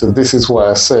 So this is why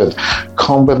I said,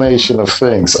 combination of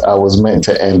things. I was meant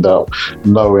to end up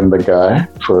knowing the guy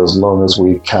for as long as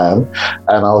we can.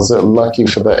 And I was lucky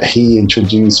for that. He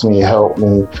introduced me, helped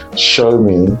me, showed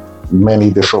me many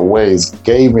different ways,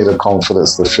 gave me the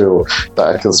confidence to feel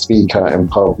that I can speak out in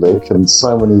public, and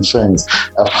so many things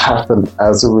have happened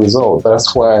as a result.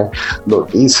 That's why,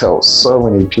 look, he's helped so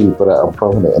many people that are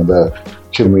prominent in the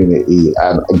community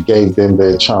and gave them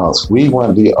their chance. We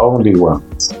weren't the only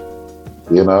ones.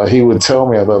 He would tell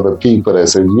me of other people that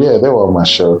said, yeah, they were on my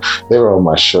show, they were on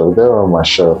my show, they were on my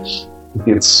show.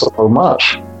 He did so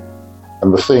much.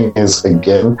 And the thing is,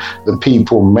 again, the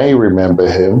people may remember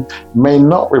him, may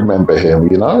not remember him.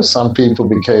 Some people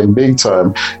became big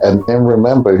time and then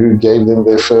remember who gave them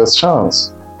their first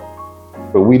chance.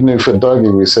 But we knew for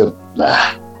Dougie, we said,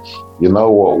 nah, you know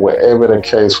what, whatever the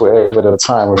case, whatever the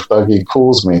time, if Dougie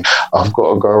calls me, I've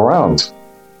got to go around.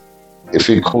 If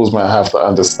he calls me, I have to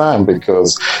understand,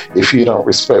 because if you don't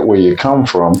respect where you come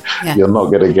from, you're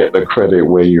not going to get the credit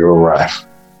where you arrive.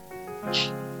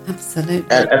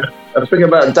 Absolutely. And the thing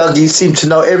about Dougie, he seemed to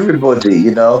know everybody,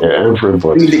 Yeah,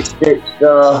 everybody. Felix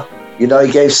Dexter,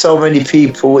 he gave so many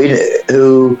people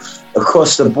who,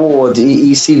 across the board,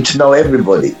 he seemed to know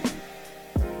everybody.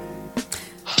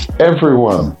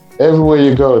 Everyone. Everywhere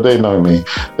you go, they know me.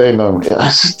 They know me.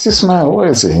 This man, what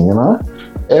is he,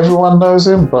 Everyone knows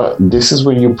him, but this is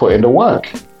when you put in the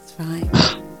work. That's right.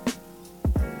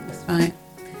 That's right.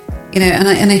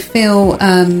 And I feel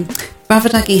Brother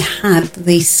Dougie had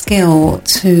the skill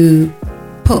to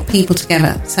put people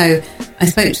together. So I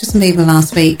spoke to some people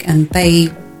last week, and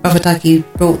Brother Dougie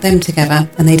brought them together,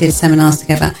 and they did seminars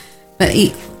together. But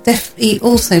he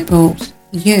also brought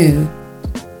you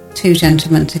two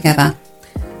gentlemen together.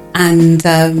 And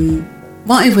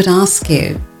what I would ask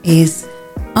you is,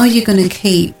 are you going to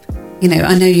keep,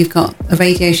 I know you've got a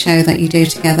radio show that you do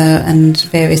together and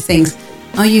various things.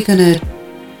 Are you going to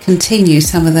continue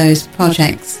some of those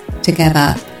projects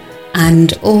together?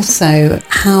 And also,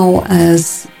 how,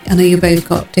 as I know you both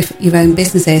got your own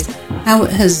businesses, how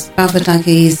has Brother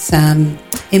Dougie's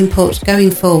input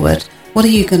going forward? What are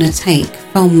you going to take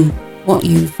from what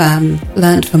you've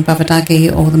learnt from Brother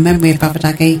Dougie, or the memory of Brother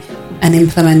Dougie, and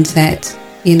implement it,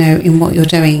 in what you're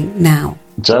doing now?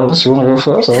 Janice, you want to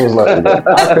go first? I was like,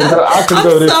 I can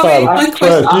go this time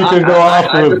first. You can go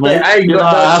afterwards, mate.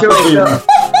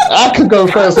 I can go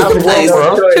first if you want,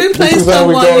 bro. This is how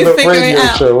we go on the radio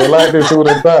show. We're like this all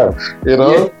the time,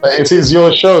 But it is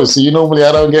your show, so I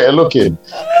don't get a look in.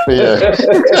 But yeah.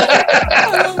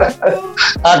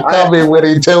 I come in when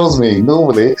he tells me,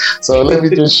 normally. So let me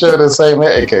just show the same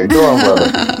etiquette. Go on,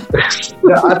 brother.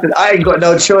 I ain't got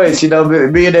no choice,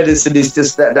 Me and Edison is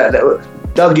just that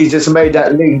Dougie just made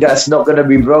that link that's not going to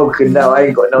be broken now. I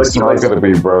ain't got no choice. It's not going to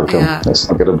be broken. Yeah. It's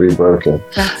not going to be broken.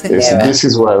 This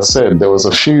is what I said. There was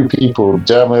a few people,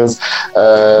 Jammers,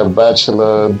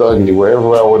 Bachelor, Dougie,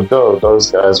 wherever I would go, those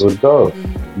guys would go.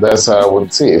 That's how I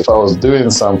would see it. If I was doing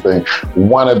something,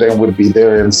 one of them would be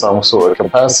there in some sort of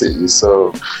capacity.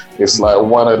 So, It's like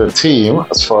one of the team,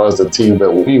 as far as the team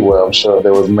that we were, I'm sure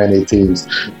there was many teams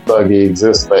Dougie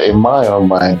exists, but in my own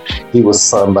mind, he was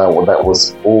someone that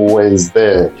was always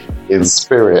there in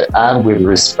spirit and with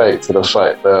respect to the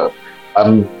fact that a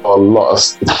lot of,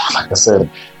 like I said,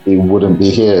 he wouldn't be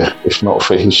here if not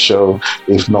for his show,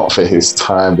 if not for his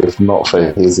time, if not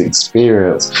for his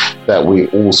experience that we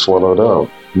all swallowed up.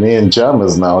 Me and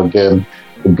Jammers now, again,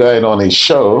 going on his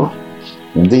show,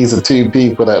 these are two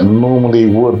people that normally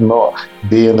would not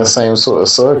be in the same sort of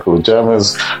circle.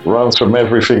 Jammers runs from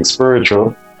everything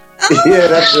spiritual. Yeah,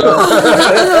 that's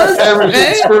right.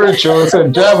 Everything spiritual. So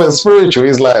Jammers spiritual.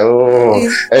 He's like, oh,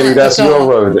 Eddie, that's your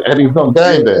road. Eddie's not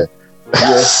going there.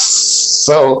 Yes.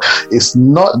 So it's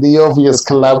not the obvious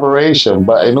collaboration,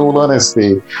 but in all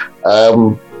honesty,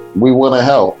 we want to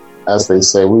help, as they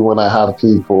say. We want to have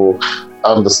people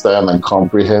understand and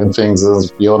comprehend things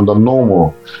as beyond the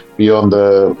normal, beyond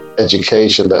the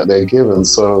education that they're given.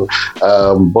 So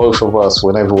both of us,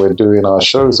 whenever we're doing our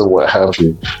shows or what have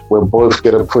you, we're both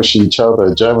going to push each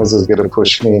other. Jammers is going to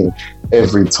push me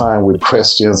every time with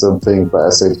questions and things, but I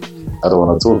said, I don't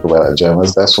want to talk about that,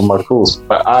 Jammers. That's for my course.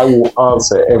 But I will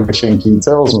answer everything he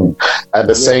tells me. And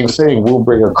the same thing, we'll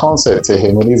bring a concept to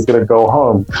him and he's going to go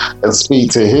home and speak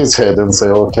to his head and say,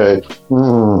 okay,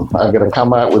 I'm going to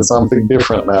come out with something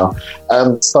different now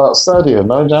and start studying.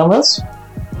 No, Jammers?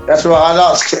 That's why I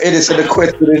asked Edison a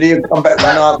question and he'll come back with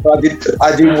an answer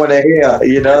I didn't want to hear,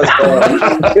 you know. So.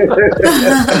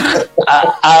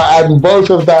 And both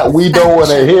of that we don't want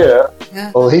to hear.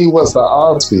 Yeah. Or he wants to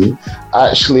ask me,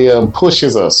 actually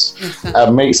pushes us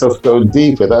and makes us go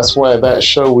deeper. That's why that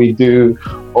show we do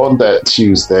on that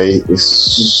Tuesday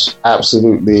is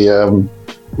absolutely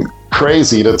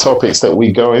crazy, the topics that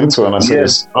we go into. And I said,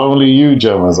 it's only you,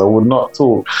 Jammers. I would not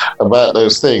talk about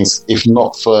those things if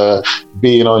not for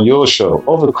being on your show.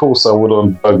 Of course, I would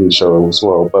on Dougie's show as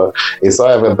well, but it's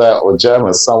either that or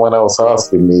Jammers, someone else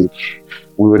asking me,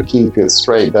 we would keep it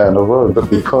straight down the road. But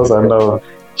because I know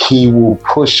he will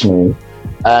push me,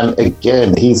 and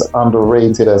again, he's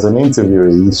underrated as an interviewer.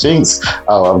 He thinks,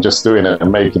 oh, I'm just doing it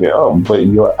and making it up, but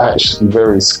you're actually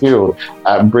very skilled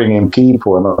at bringing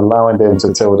people and allowing them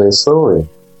to tell their story.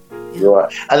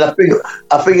 Right. And I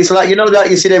think it's like, you know, like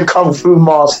you see them kung fu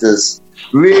masters,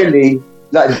 really.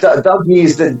 Like Dougie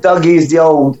is the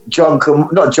old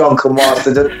not drunken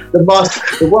master, the master,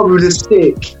 the one with the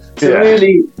stick. So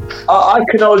really, I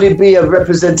can only be a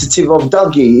representative of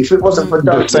Dougie. If it wasn't for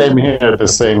Dougie, the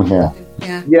same here.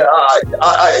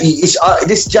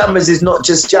 This Jammers is not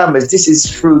just Jammers. This is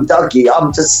through Dougie.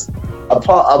 I'm just a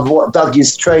part of what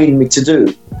Dougie's trained me to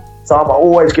do. So I'm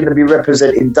always going to be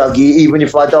representing Dougie, even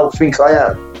if I don't think I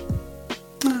am.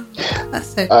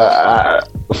 That's so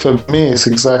for me, it's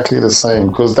exactly the same,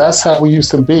 because that's how we used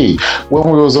to be when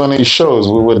we was on these shows.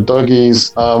 We were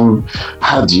Dougie's.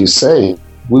 How do you say?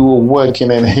 We were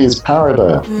working in his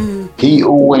paradigm. He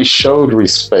always showed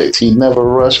respect. He never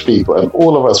rushed people. And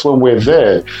all of us, when we're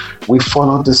there, we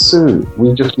followed the suit.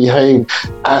 We just behaved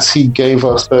as he gave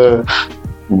us the,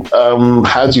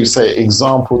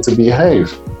 example to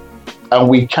behave. And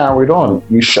we carried on.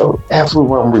 You show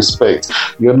everyone respect.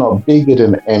 You're not bigger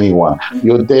than anyone.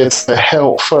 You're there to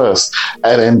help first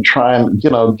and then try and,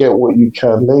 get what you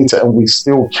can later. And we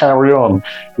still carry on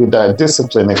with that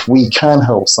discipline. If we can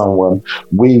help someone,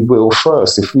 we will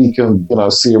first. If we can,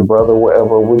 see a brother,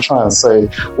 whatever, we'll try and say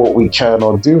what we can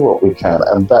or do what we can.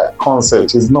 And that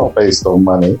concept is not based on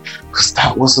money, because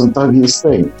that wasn't Dougie's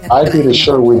thing. I did a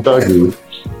show with Dougie.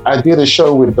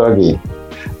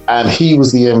 And he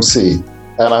was the MC.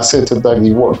 And I said to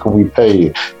Dougie, what can we pay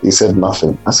you? He said,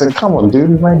 nothing. I said, come on, dude,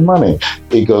 we make money.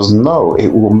 He goes, no, it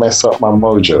will mess up my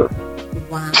mojo.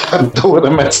 Wow. It would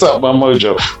have messed up my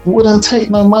mojo. Wouldn't take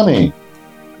no money.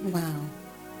 Wow.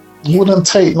 Wouldn't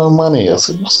take no money. I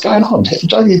said, what's going on?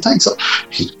 Dougie takes up.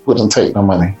 He wouldn't take no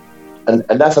money. And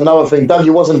that's another thing.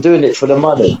 Dougie wasn't doing it for the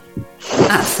money.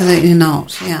 Absolutely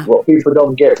not, yeah. What people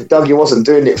don't get, Dougie wasn't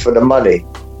doing it for the money.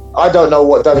 I don't know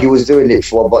what Dougie was doing it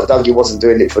for, but Dougie wasn't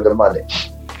doing it for the money.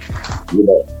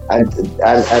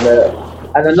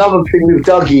 And another thing with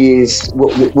Dougie is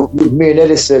with me and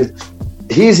Edison,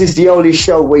 his is the only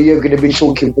show where you're going to be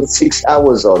talking for 6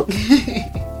 hours on.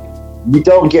 You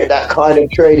don't get that kind of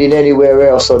training anywhere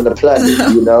else on the planet,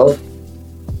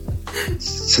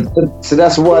 So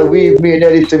that's why me and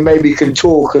Edison maybe can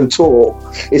talk.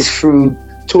 It's through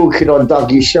talking on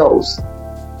Dougie's shows.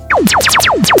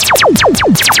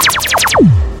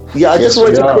 Yeah, I just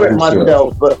wanted to correct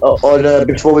myself, but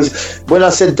before when I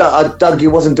said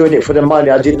Dougie wasn't doing it for the money,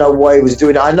 I didn't know why he was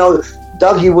doing it. I know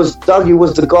Dougie was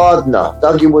the gardener.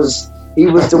 Dougie was he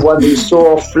was the one who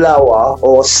saw a flower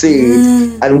or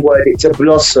seed and wanted it to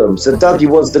blossom. So Dougie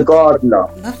was the gardener.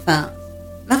 Love that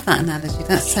analogy.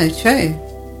 That's so true.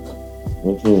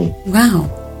 Mm-hmm. Wow.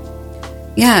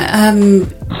 Yeah,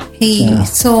 he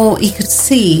could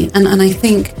see, and I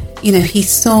think, he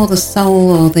saw the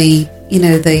soul, or the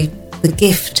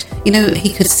gift,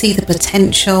 he could see the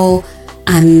potential,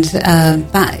 and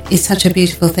that is such a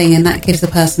beautiful thing, and that gives the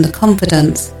person the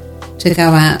confidence to go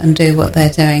out and do what they're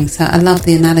doing. So I love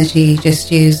the analogy you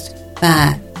just used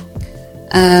there.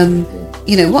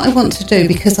 What I want to do,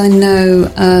 because I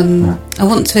know I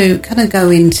want to kind of go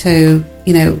into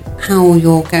how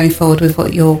you're going forward with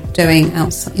what you're doing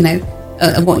outside,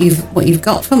 what you've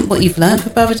got from what you've learned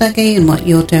from Brother Dougie and what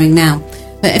you're doing now.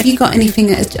 But have you got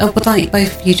anything? I would like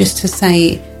both of you just to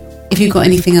say if you've got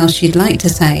anything else you'd like to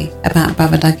say about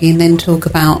Brother Dougie, and then talk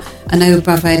about, I know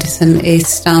Brother Edison is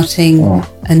starting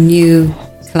a new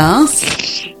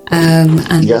class,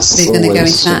 and yes, we're going to go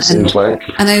into that. And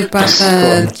I know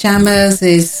Brother Jammers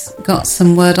has got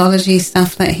some wordology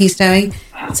stuff that he's doing.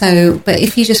 So, but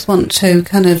if you just want to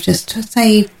kind of just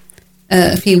say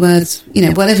a few words,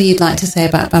 whatever you'd like to say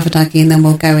about Brother Dougie, and then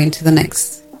we'll go into the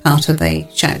next part of the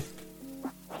show.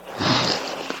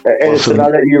 Edison,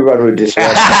 I'll let you run with this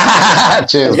one.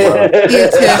 Cheers, bro. You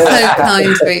two are so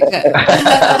kind to each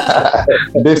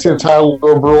other. This is how we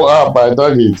were brought up by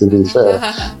Dougie, to be fair.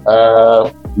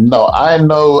 No, I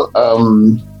know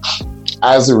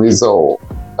as a result,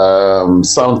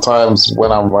 sometimes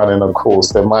when I'm running a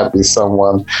course, there might be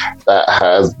someone that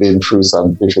has been through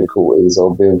some difficulties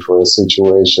or been through a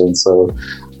situation. So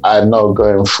I know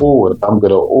going forward, I'm going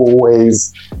to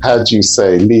always,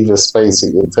 leave a space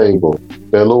at your table.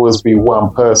 There'll always be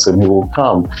one person who will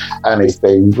come. And if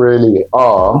they really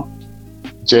are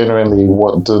genuinely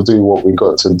want to do what we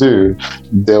got to do,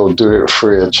 they'll do it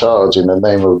free of charge in the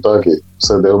name of Dougie.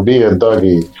 So there'll be a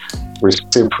Dougie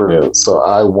recipient, so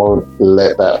I won't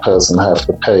let that person have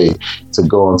to pay to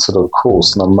go onto the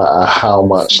course, no matter how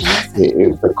much it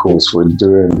is the course we're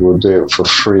doing. We'll do it for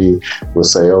free. We'll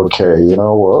say, okay, you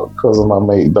know what, because of my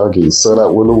mate Dougie. So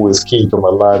that will always keep him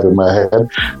alive in my head.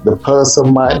 The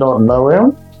person might not know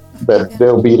him, but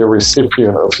they'll be the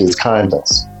recipient of his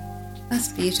kindness. That's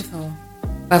beautiful.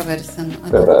 Edison.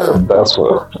 That's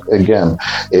what, again,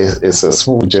 it's a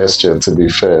small gesture, to be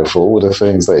fair, for all the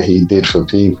things that he did for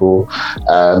people,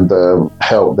 and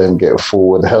help them get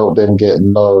forward, help them get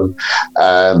known.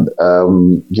 And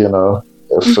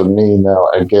for me now,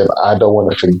 again, I don't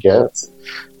want to forget.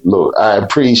 Look, I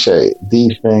appreciate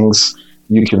these things.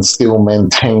 You can still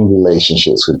maintain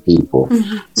relationships with people.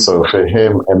 Mm-hmm. So for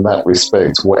him, in that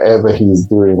respect, whatever he's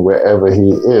doing, wherever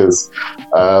he is,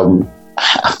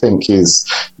 I think his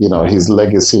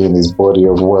legacy and his body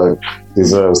of work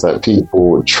deserves that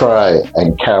people try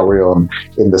and carry on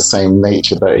in the same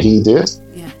nature that he did.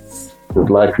 Yes. But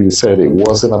like we said, it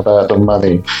wasn't about the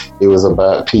money. It was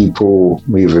about people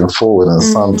moving forward. And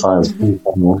sometimes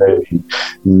people really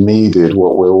needed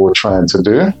what we're all trying to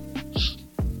do.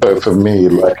 But for me,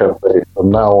 like I say, from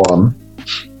now on,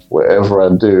 whatever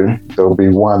I do, there'll be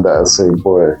one that I say,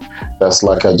 boy, that's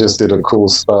like I just did a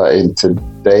course starting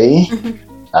today.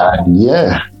 And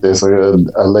yeah, there's a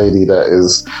lady that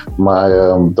is my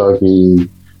Dougie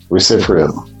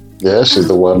recipient. Yeah, she's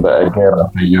the one that, again, I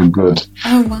think you're good.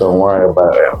 Oh, wow. Don't worry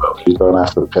about it. You don't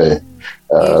have to pay.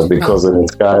 Because of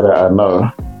this guy that I know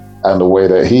and the way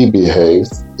that he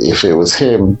behaved, if it was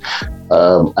him,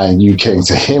 and you came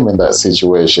to him in that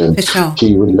situation,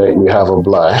 he would let you have a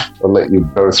blight or let you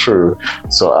go through.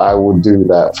 So I will do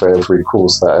that for every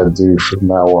course that I do from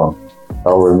now on.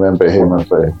 I'll remember him and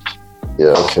say,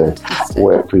 yeah, okay,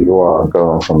 wherever you are,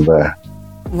 going from there.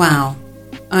 Wow.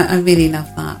 I really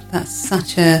love that. That's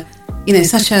such an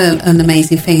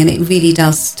amazing thing, and it really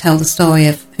does tell the story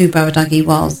of who Brother Dougie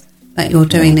was, that you're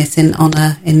doing this in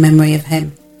honour, in memory of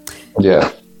him.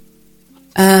 Yeah.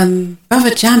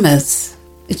 Brother Jammers,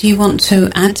 do you want to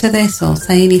add to this or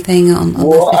say anything on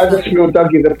well, I just feel,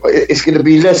 Dougie, it's going to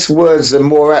be less words and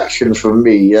more action from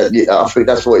me. I think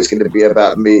that's what it's going to be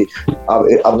about me.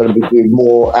 I'm going to be doing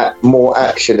more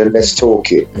action and less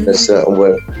talking in a certain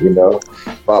way,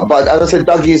 But as I said,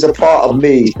 Dougie is a part of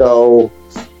me, so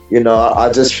I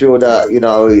just feel that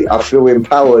I feel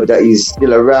empowered that he's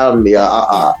still around me.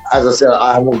 As I said,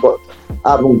 I haven't got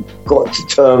to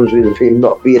terms with him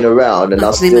not being around, and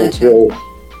I still feel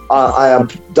I am.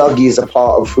 Dougie is a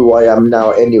part of who I am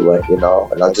now, anyway. And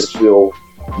I just feel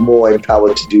more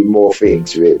empowered to do more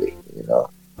things, really.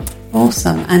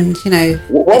 Awesome, and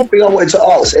one thing I wanted to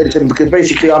ask Edison, because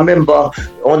basically I remember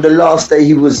on the last day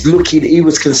he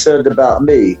was concerned about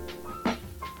me.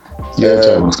 Yeah,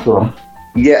 James, go on.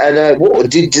 Yeah,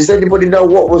 and does anybody know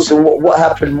what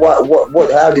happened?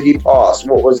 How did he pass?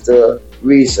 What was the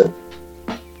reason?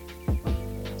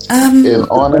 In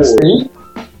honesty,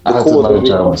 I don't know,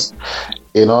 James.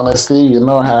 In honesty, you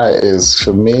know how it is.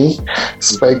 For me,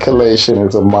 speculation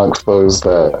is amongst those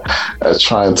that are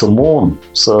trying to mourn.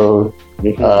 So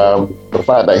the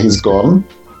fact that he's gone,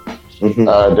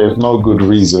 there's no good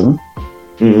reason.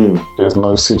 There's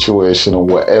no situation, or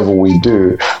whatever we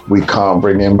do, we can't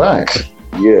bring him back.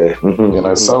 Yeah. You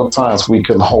know, sometimes we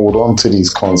can hold on to these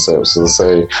concepts and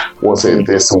say, was it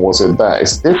this and was it that?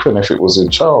 It's different if it was a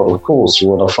child, of course, you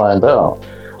want to find out.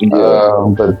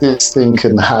 Yeah. But this thing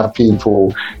can have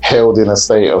people held in a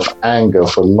state of anger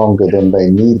for longer than they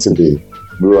need to be.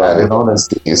 Right. And in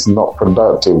honesty, it's not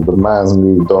productive. The man's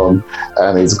moved on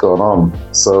and he's gone on.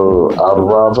 So I'd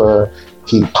rather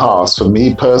he passed. For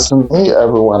me personally,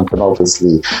 everyone can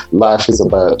obviously, life is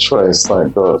about choice,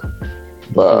 thank God.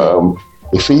 But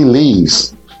if he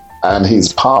leaves and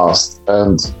he's passed,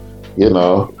 and, you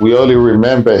know, we only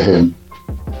remember him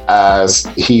as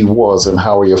he was and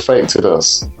how he affected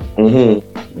us.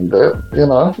 That, you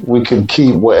know, we can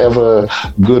keep whatever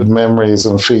good memories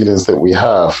and feelings that we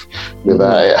have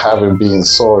without it having been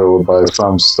soiled by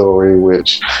some story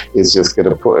which is just going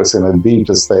to put us in a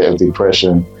deeper state of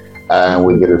depression. And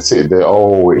we're going to sit there,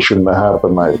 oh, it shouldn't have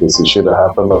happened like this, it should have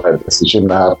happened like this, it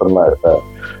shouldn't have happened like that.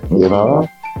 You know,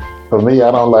 for me,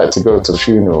 I don't like to go to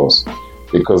funerals,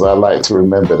 because I like to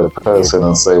remember the person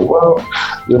and say, well,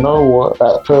 you know what,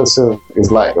 that person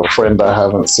is like a friend I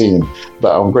haven't seen,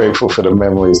 but I'm grateful for the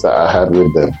memories that I had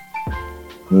with them.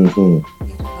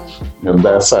 And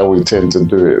that's how we tend to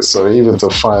do it. So even to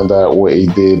find out what he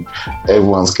did,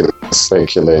 everyone's going to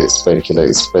speculate.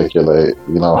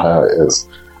 You know how it is.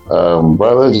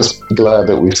 Brother, just glad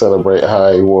that we celebrate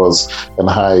how he was and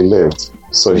how he lived.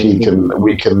 So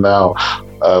we can now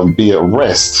be at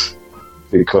rest,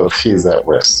 because he's at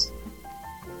rest.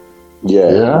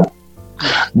 Yeah.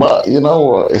 But you know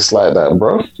what? It's like that,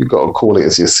 bro. You got to call it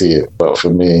as you see it. But for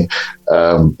me,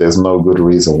 there's no good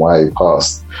reason why he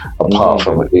passed, apart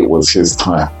from it was his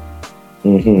time.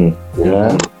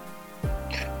 Yeah.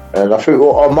 And I think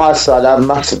on my side,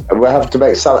 we have to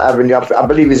make some avenue. I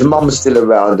believe his mum's still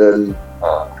around,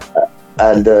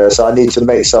 and so I need to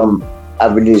make some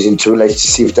avenues into relation to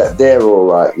see if they're all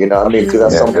right. You know what I mean? Because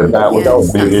that's something that was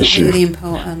his big issue. Really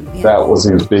important. Yeah. That was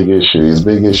his big issue. His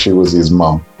big issue was his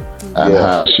mum and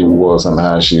how she was and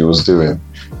how she was doing.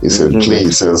 He said,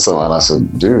 please say something. And I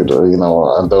said, dude, you know,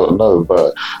 I don't know.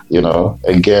 But, you know,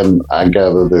 again, I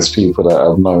gather there's people that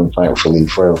I've known, thankfully,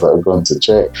 friends that have gone to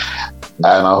check.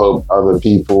 And I hope other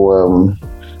people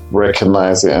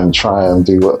recognize it and try and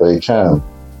do what they can.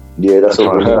 Yeah, that's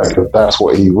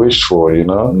what he wished for, you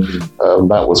know.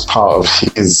 That was part of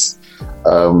his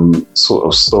sort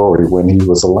of story when he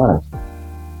was alive.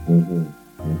 You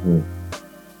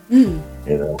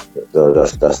know, so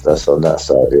that's on that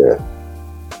side, yeah.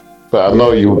 But I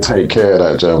know you will take care of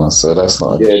that, Gemma, so that's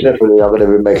not... Yeah, definitely. I'm going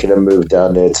to be making a move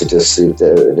down there to just see if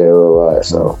they're all right,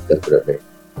 so definitely.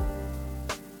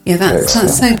 Yeah, that's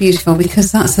so beautiful,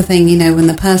 because that's the thing, you know, when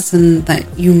the person that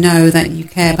you know that you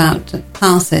care about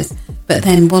passes, but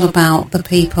then what about the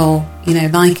people, you know,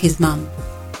 like his mum,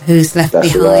 who's left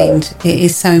behind? Right. It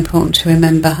is so important to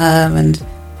remember her and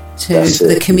to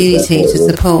the community to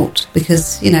support,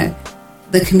 because, you know,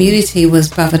 the community was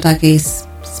Brother Dougie's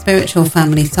spiritual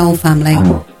family, soul family,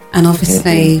 and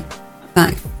obviously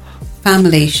that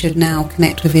family should now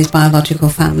connect with his biological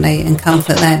family and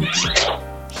comfort them.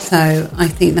 So I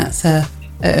think that's a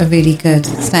really good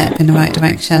step in the right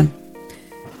direction.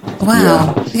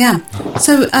 Wow, yeah.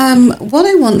 So what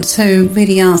I want to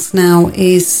really ask now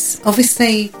is,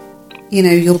 obviously, you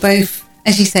know, you're both,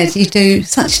 as you said, you do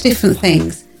such different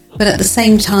things, but at the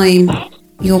same time,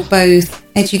 you're both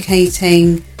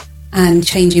educating and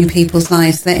changing people's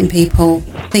lives, letting people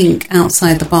think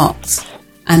outside the box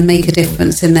and make a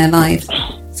difference in their lives.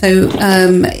 So,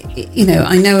 you know,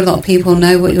 I know a lot of people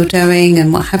know what you're doing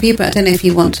and what have you, but I don't know if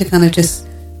you want to kind of just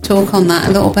talk on that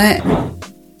a little bit.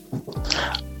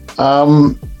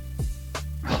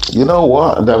 You know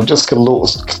what? I've just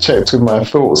checked through my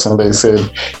thoughts, and they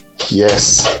said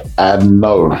yes and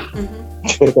no.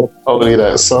 Only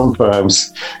that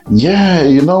sometimes,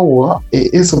 you know what?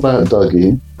 It is about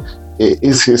Dougie. It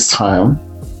is his time.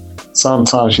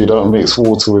 Sometimes you don't mix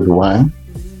water with wine.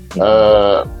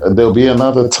 There'll be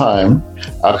another time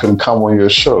I can come on your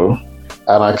show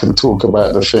and I can talk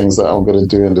about the things that I'm going to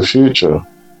do in the future.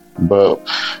 But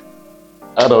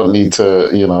I don't need to,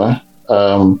 you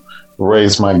know,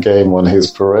 raise my game on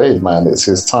his parade, man. It's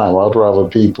his time. I'd rather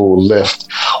people left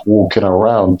walking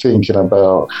around thinking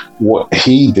about what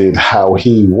he did, how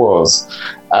he was,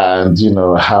 and, you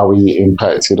know, how he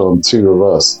impacted on two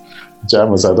of us.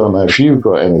 Jammers, I don't know if you've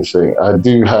got anything. I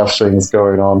do have things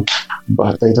going on,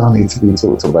 but they don't need to be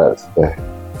talked about today.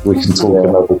 We can talk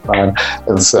another time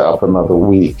and set up another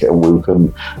week, and we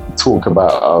can talk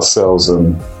about ourselves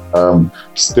and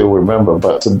still remember.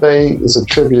 But today is a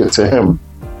tribute to him,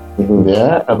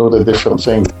 yeah, and all the different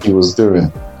things he was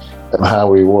doing and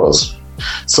how he was.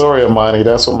 Sorry, Amani,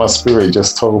 that's what my spirit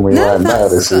just told me right now.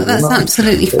 That's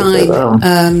absolutely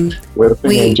fine. We're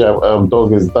singing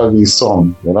Dougie's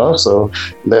song, you know, so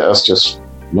let us just,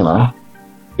 you know,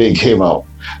 big him up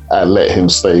and let him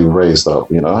stay raised up,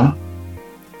 you know.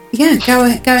 Yeah, go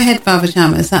ahead, Brother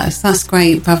Jammers. That's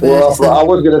great, Brother. Well, I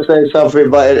was going to say something,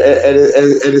 but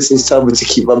Edison's told me to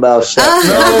keep my mouth shut.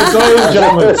 No, go,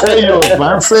 Jammers. Say yours,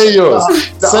 man. Say yours.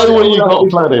 Say what you got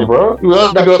planning, bro. We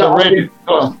only got the radio.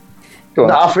 Go on.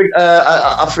 No, I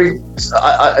think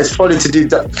it's funny to do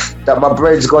that my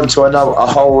brain's gone to a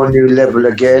whole new level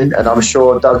again, and I'm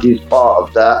sure Dougie's part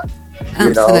of that. Absolutely,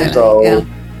 you know,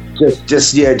 so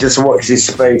just watch this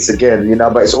space again, you know.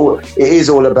 But it is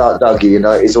all about Dougie, you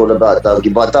know. It's all about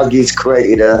Dougie. But Dougie's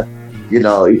created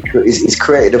he's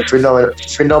created a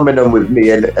phenomenon with me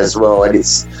as well, and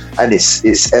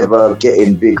it's ever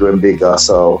getting bigger and bigger.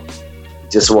 So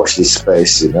just watch this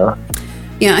space, you know.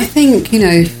 Yeah, I think, you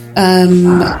know,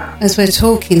 as we're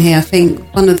talking here, I think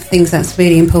one of the things that's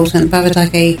really important, Brother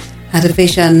Dougie had a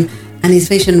vision, and his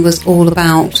vision was all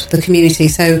about the community.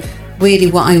 So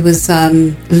really what I was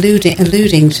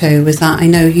alluding to was that I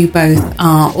know you both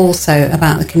are also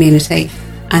about the community.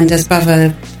 And as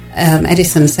Brother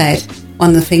Edison said, one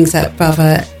of the things that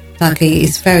Brother Dougie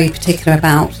is very particular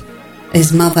about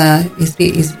his mother, his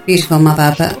beautiful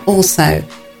mother, but also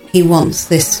he wants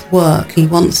this work. He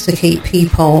wants to keep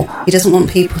people. He doesn't want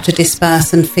people to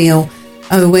disperse and feel,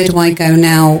 oh, where do I go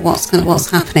now?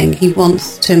 What's happening? He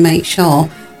wants to make sure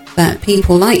that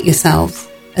people like yourselves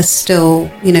are still,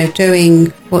 you know, doing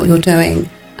what you're doing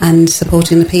and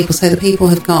supporting the people. So the people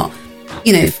have got,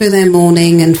 you know, through their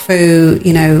mourning and through,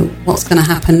 you know, what's going to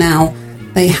happen now,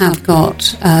 they have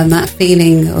got that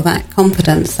feeling or that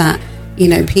confidence that, you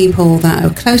know, people that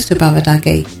are close to Brother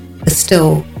Dougie are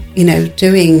still, you know,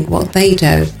 doing what they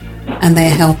do, and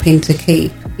they're helping to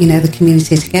keep, you know, the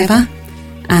community together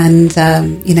and,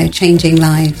 you know, changing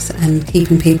lives and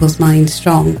keeping people's minds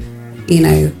strong, you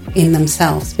know, in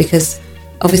themselves. Because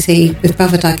obviously with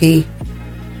Brother Dougie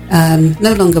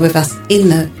no longer with us in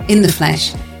the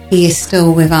flesh, he is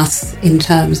still with us in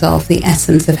terms of the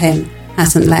essence of him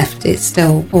hasn't left. It's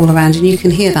still all around, and you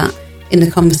can hear that in the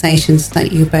conversations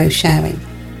that you're both sharing.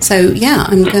 So, yeah,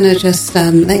 I'm going to just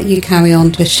let you carry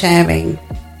on to sharing,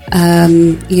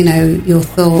 you know, your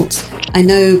thoughts. I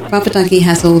know Brother Dougie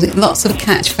has lots of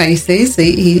catchphrases,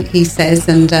 he says,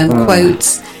 and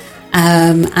quotes.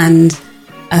 And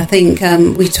I think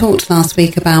we talked last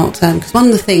week about, because one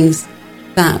of the things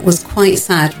that was quite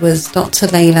sad was Dr.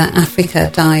 Layla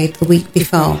Africa died the week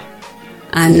before.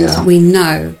 And we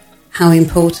know how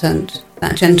important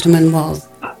that gentleman was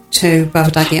to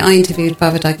Brother Dougie. I interviewed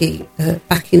Brother Dougie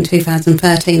back in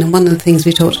 2013, and one of the things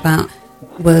we talked about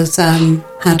was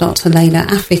how Dr. Layla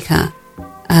Africa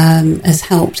has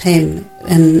helped him,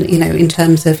 and, you know, in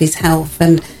terms of his health.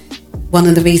 And one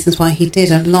of the reasons why he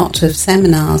did a lot of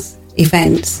seminars,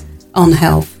 events on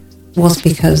health, was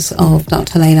because of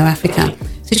Dr. Layla Africa.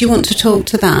 So do you want to talk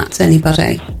to that,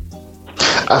 anybody?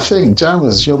 I think,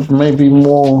 Jammers, you're maybe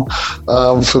more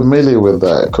familiar with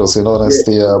that, because in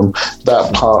honesty,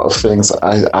 that part of things,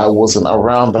 I wasn't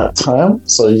around that time.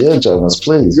 So yeah, Jammers,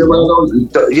 please.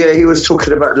 Yeah, he was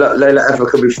talking about Layla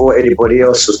Africa before anybody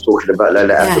else was talking about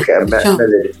Layla Africa and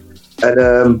Melody.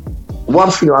 And one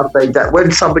thing I say, that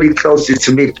when somebody closer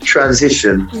to me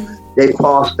transition, they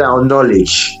pass down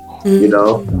knowledge, you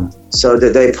know. So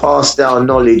that they pass down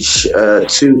knowledge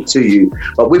to you.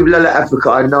 But with Layla Africa,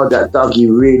 I know that Dougie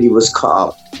really was cut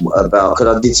up about,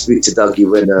 because I did speak to Dougie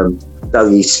when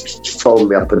Dougie phoned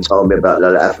me up and told me about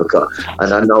Layla Africa,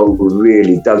 and I know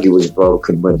really Dougie was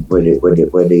broken when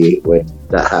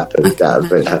that happened. That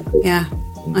event happened. Yeah,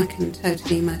 I can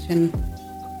totally imagine,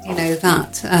 you know,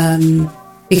 that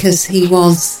because he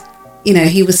was, you know,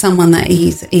 he was someone that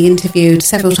he interviewed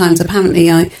several times. Apparently,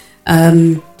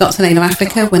 Dr. Layla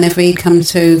Africa, whenever he'd come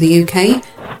to the UK,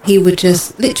 he would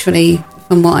just literally,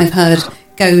 from what I've heard,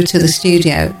 go to the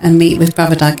studio and meet with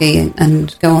Brother Dougie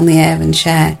and go on the air and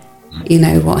share, you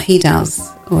know, what he does,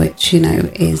 which, you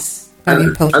know, is very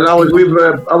important. And I was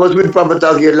with Brother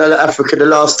Dougie and Layla Africa the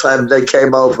last time they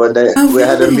came over, and we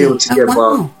had a meal together.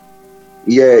 Oh, wow.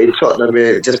 Yeah, in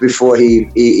Tottenham, just before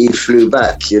he flew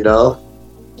back, you know.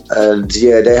 and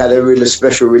yeah, they had a really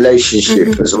special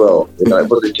relationship as well. You know, it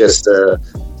wasn't just an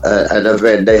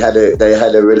event. They had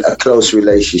a close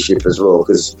relationship as well,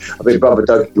 because I mean, Brother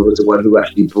Dougie was the one who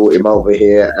actually brought him over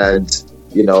here, and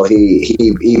you know,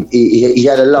 he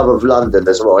had a love of London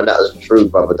as well, and that was through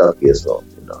Brother Dougie as well.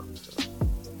 You know,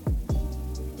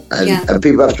 and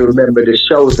people have to remember the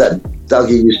shows that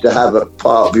Dougie used to have at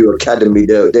Parkview Academy.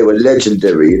 They were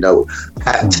legendary. You know,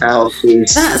 packed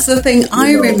houses. That's the thing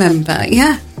I remember.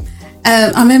 Yeah.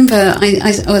 I remember,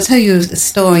 I'll tell you a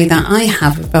story that I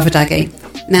have with Brother Dougie.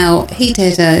 Now, he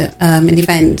did an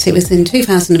event. It was in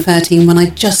 2013 when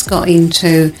I just got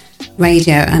into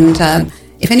radio. And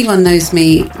if anyone knows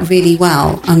me really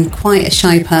well, I'm quite a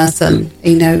shy person,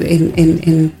 you know,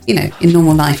 in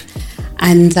normal life.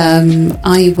 And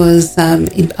I was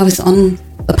on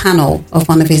the panel of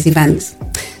one of his events.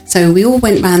 So we all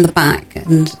went round the back,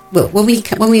 and when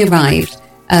we arrived,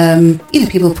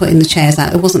 people were putting the chairs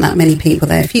out. There wasn't that many people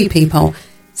there, a few people.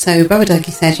 So Brother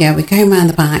Dougie said, yeah, we're going round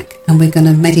the back and we're going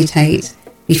to meditate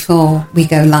before we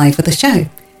go live with the show.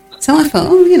 So I thought,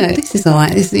 this is all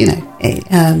right. This,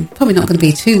 probably not going to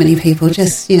be too many people,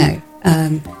 just,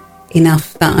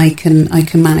 enough that I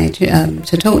can manage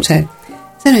to talk to.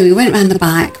 So anyway, we went round the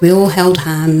back, we all held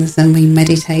hands and we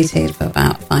meditated for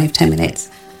about 5-10 minutes.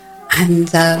 And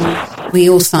we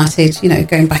all started,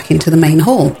 going back into the main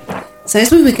hall. So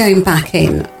as we were going back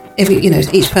in,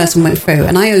 each person went through,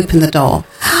 and I opened the door,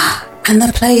 and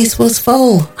the place was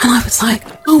full. And I was like,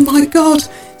 oh my God.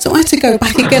 So I had to go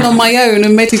back again on my own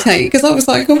and meditate, because I was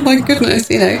like, oh my goodness,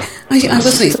 I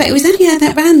wasn't expecting. It was only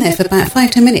around there for about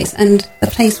 5-10 minutes, and the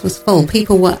place was full.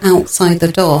 People were outside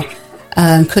the door,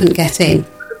 couldn't get in.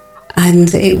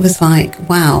 And it was like,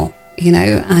 wow,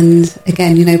 and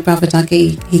again, Brother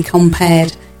Dougie, he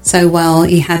compared so well.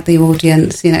 He had the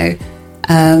audience,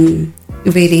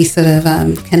 really sort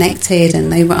of connected,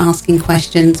 and they were asking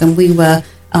questions and we were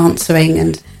answering.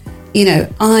 And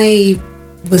I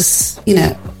was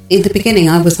in the beginning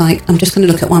I was like, I'm just going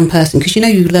to look at one person, because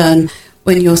you learn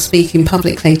when you're speaking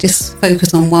publicly, just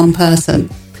focus on one person.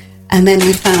 And then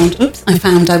I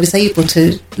found I was able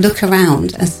to look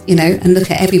around, and look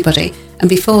at everybody. And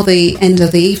before the end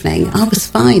of the evening, I was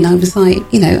fine. I was like,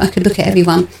 I could look at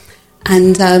everyone.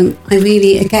 And I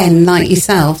really, again, like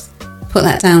yourself, put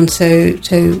that down to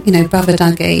Brother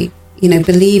Dougie,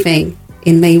 believing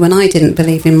in me when I didn't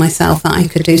believe in myself that I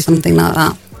could do something like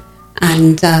that.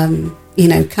 And,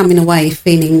 coming away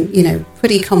feeling,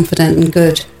 pretty confident and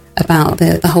good about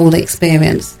the whole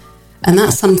experience. And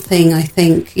that's something I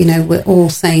think, we're all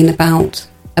saying about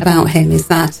him, is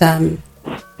that,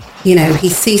 he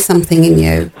sees something in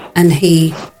you and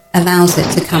he allows it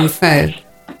to come through,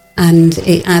 and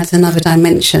it adds another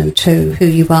dimension to who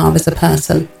you are as a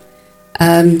person.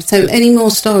 So any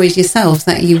more stories yourself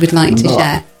that you would like to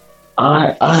share?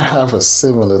 I have a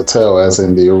similar tale as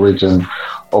in the origin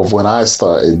of when I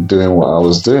started doing what I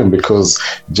was doing, because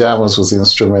Jammers was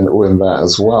instrumental in that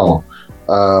as well.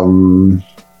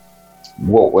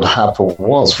 What would happen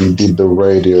was we did the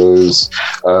radios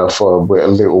for a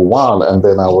little while, and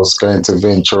then I was going to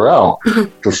venture out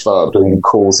to start doing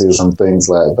courses and things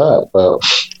like that. But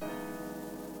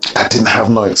I didn't have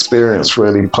no experience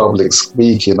really public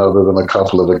speaking other than a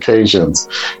couple of occasions.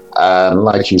 And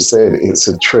like you said, it's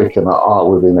a trick and an art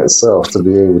within itself to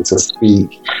be able to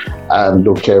speak and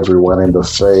look everyone in the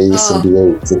face and be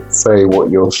able to say what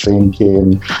you're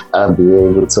thinking and be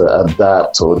able to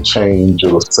adapt or change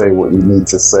or say what you need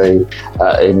to say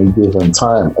at any given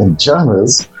time. And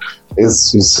Jammers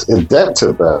is adept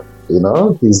at that.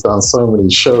 He's done so many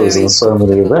shows and so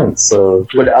many events. So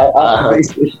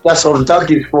that's on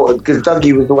Dougie's fault, because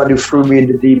Dougie was the one who threw me in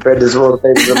the deep end as well.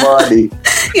 Same as Amani.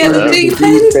 The deep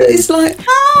end. It's like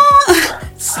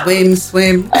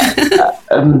swim.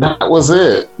 And that was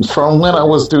it. From when I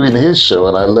was doing his show,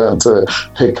 and I learned to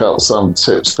pick up some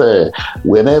tips there.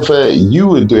 Whenever you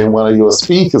were doing one of your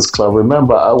speakers club,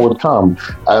 remember, I would come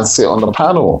and sit on the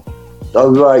panel. Oh,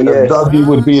 right, yeah. Dougie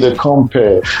would be the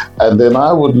compere, and then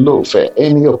I would look for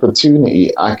any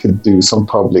opportunity I could do some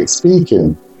public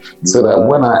speaking, so that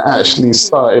when I actually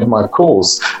started my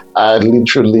course, I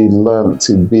literally learned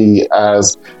to be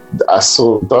as I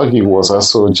saw Dougie was, I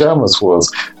saw Jammers was,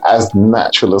 as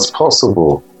natural as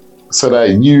possible, so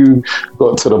that you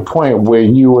got to the point where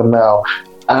you were now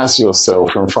as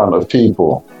yourself in front of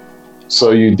people.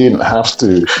 So you didn't have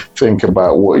to think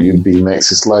about what you'd be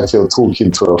next. It's like you're talking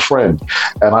to a friend.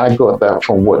 And I got that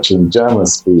from watching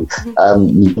Jammers speak.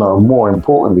 And, more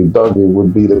importantly, Dougie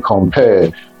would be the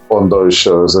compare on those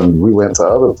shows. And we went to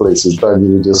other places.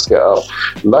 Dougie would just get up,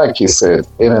 like you said,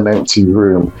 in an empty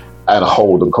room and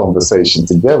hold the conversation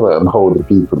together and hold the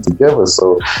people together.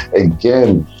 So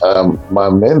again, my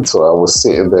mentor, I was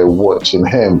sitting there watching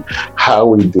him,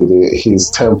 how he did it, his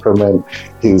temperament,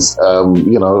 his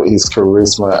his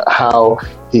charisma, how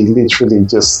he literally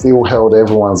just still held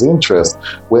everyone's interest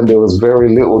when there was very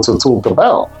little to talk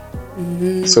about.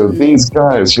 Mm-hmm. So these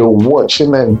guys, you're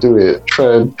watching them do it,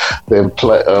 ply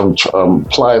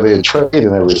their trade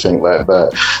and everything like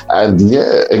that. And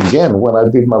yeah, again, when I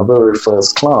did my very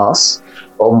first class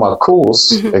on my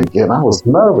course, again, I was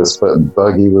nervous, but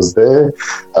Dougie was there,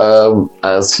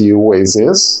 as he always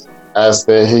is, as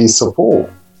there his support.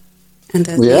 And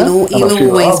he'll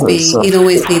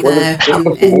always be there.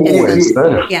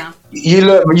 Yeah. You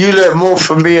learn more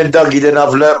from me and Dougie than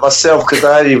I've learnt myself, because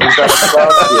I ain't even done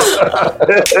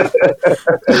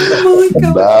it.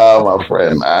 Nah, my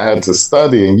friend, I had to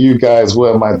study, and you guys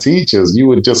were my teachers. You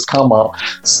would just come up,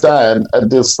 stand, and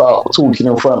just start talking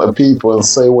in front of people and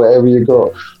say whatever you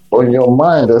got on your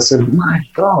mind. I said, my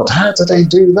God, how do they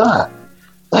do that?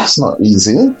 That's not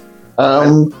easy.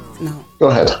 No. Go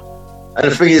ahead. And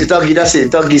the thing is, Dougie, that's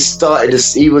it. Dougie started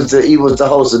this. He was the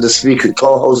host of the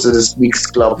co-host of the Speakers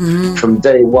Club from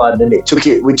day one, and we took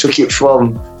it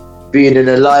from being in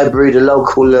a library, the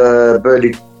local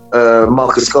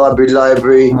Marcus Garvey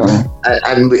Library,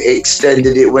 and we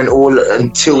extended it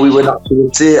until we went up to the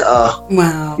theatre.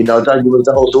 Wow! Dougie was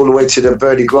the host all the way to the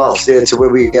Bernie Grant Theatre, where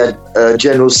we had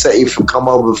General Setti come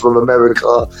over from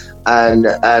America, and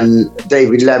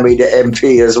David Lammy, the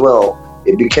MP, as well.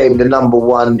 It became the number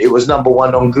one. It was number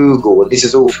one on Google, and this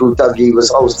is all through Dougie was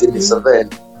hosting this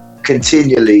event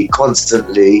continually,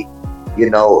 constantly.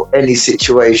 Any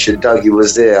situation, Dougie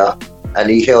was there, and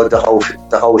he held the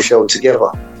whole show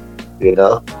together.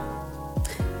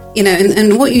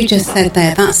 And what you just said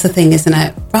there, that's the thing, isn't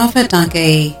it? Brother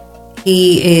Dougie,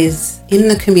 he is in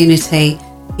the community.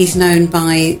 He's known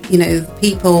by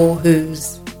people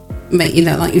who's, like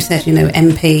you said,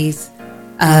 MPs,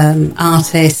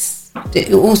 artists,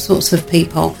 all sorts of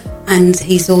people, and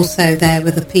he's also there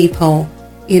with the people,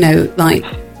 when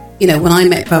I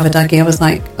met Brother Dougie, I was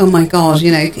like, oh my God,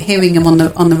 hearing him on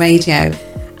the radio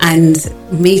and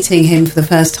meeting him for the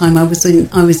first time, I was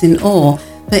in awe.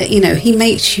 But he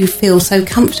makes you feel so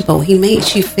comfortable. He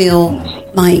makes you feel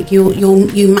like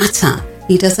you matter.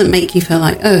 He doesn't make you feel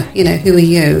like, who are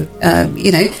you?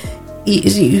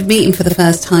 You meet him for the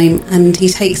first time, and he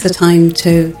takes the time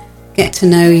to get to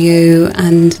know you,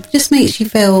 and just makes you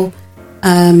feel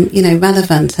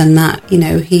relevant, and that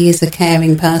he is a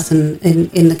caring person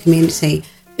in the community,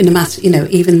 no matter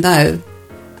even though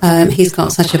he's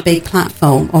got such a big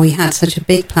platform, or he had such a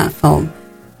big platform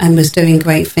and was doing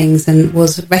great things and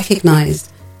was recognised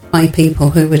by people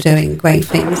who were doing great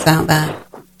things out there.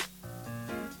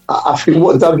 I think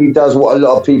what Dougie does, what a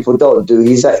lot of people don't do,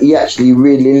 he actually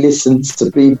really listens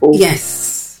to people.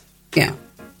 Yes. Yeah.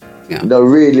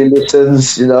 Really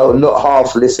listens, not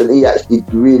half listen. He actually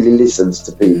really listens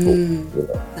to people.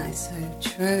 That's so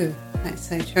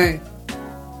true.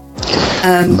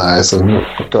 Nice.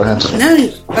 Go ahead. No,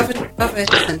 Brother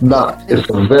Edison. No, it's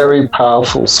a very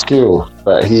powerful skill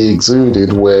that he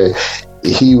exuded, where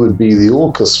he would be the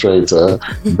orchestrator,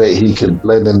 but he could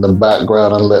blend in the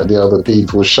background and let the other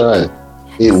people shine.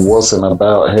 It wasn't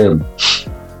about him.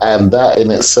 And that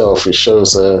in itself, it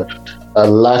shows a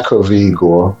lack of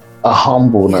ego, a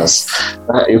humbleness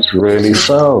that is really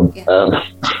found.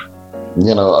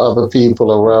 Other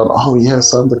people around, oh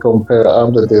yes, I'm the compare,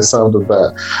 I'm the this, I'm the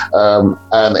that.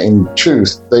 And in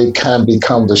truth, they can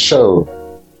become the show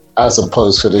as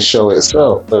opposed to the show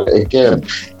itself. But again,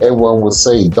 everyone would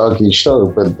say Dougie's show,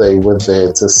 but they were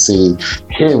there to see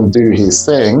him do his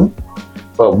thing,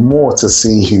 but more to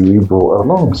see who he brought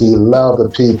along. He allowed the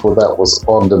people that was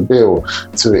on the bill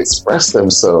to express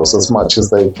themselves as much as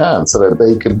they can, so that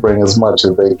they could bring as much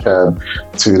as they can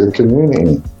to the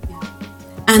community.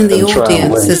 And the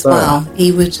audience as well.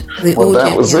 He would.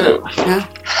 That was it. Yeah.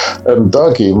 And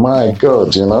Dougie, my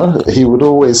God, he would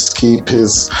always keep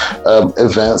his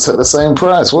events at the same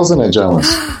price, wasn't it, Jonas?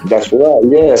 That's right,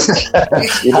 yeah.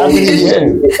 How many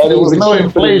years? And there was no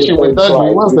inflation with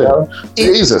Dougie, was there?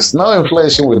 Jesus, no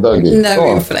inflation with Dougie.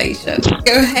 No inflation.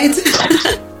 Go ahead.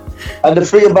 And the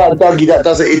thing about Dougie,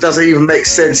 it doesn't even make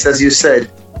sense, as you said.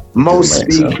 Most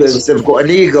speakers have got an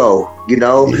ego,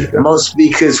 Most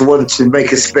speakers want to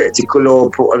make a spectacle or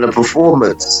put on a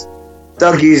performance.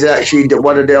 Dougie is actually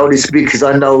one of the only speakers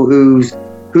I know who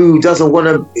doesn't want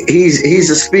to. He's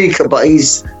a speaker, but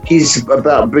he's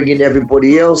about bringing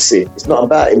everybody else in. It's not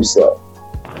about himself.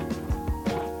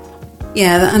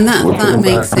 Yeah, and that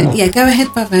makes it. Yeah, go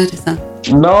ahead, Brother Edison.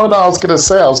 No, I was going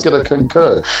to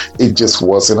concur. It just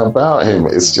wasn't about him.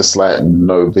 It's just like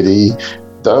nobody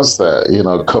does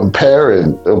that,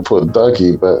 comparing and put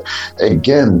Dougie. But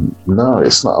again, no,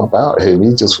 it's not about him.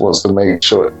 He just wants to make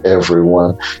sure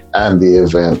everyone and the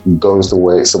event goes the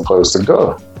way it's supposed to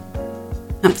go.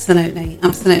 Absolutely.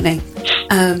 I'm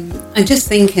just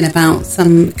thinking about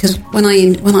because when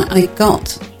I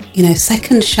got,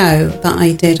 second show that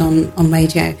I did on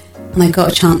radio, and I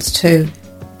got a chance to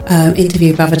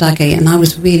interview Brother Dougie, and I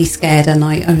was really scared, and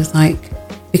I was like,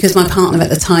 because my partner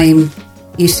at the time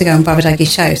used to go on Brother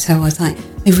Dougie's show, so I was like,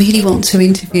 I really want to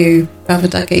interview Brother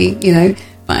Dougie,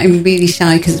 but I'm really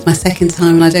shy because it's my second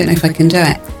time and I don't know if I can do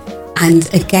it. And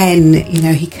again,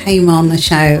 he came on the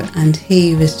show, and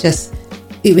it was just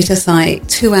like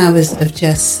 2 hours of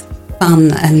just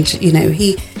fun, and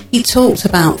he talked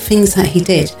about things that he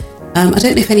did. I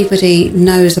don't know if anybody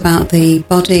knows about the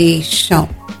Body Shop.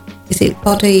 Is it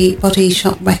Body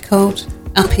Shop Record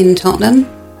up in Tottenham?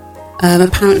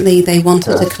 Apparently they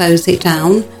wanted to close it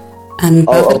down. And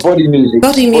Body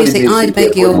Music. I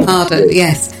beg your pardon.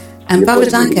 Yes. And Brother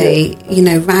Dougie,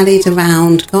 rallied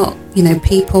around,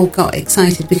 people got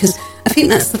excited, because I think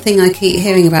that's the thing I keep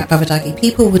hearing about Brother Dougie.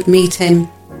 People would meet him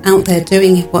out there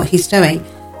doing what he's doing,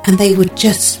 and they would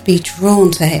just be drawn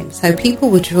to him. So people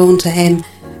were drawn to him,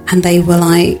 and they were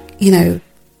like,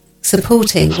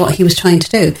 supporting what he was trying to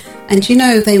do. And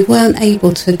they weren't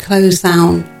able to close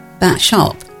down that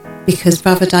shop because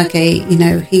Brother Dougie,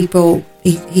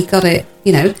 he got it,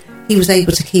 he was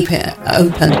able to keep it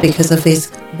open because of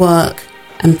his work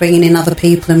and bringing in other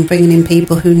people and bringing in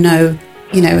people who know,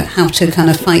 how to kind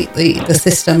of fight the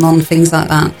system on things like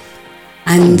that.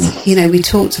 And, we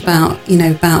talked about,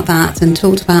 about that, and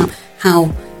talked about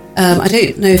how, I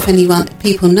don't know if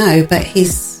people know, but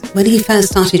when he first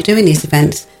started doing these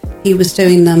events, he was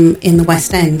doing them in the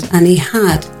West End, and he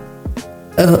had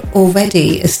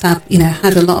already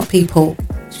had a lot of people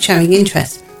showing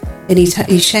interest. And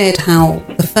he shared how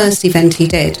the first event he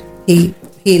did, he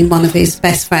and one of his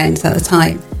best friends at the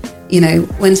time,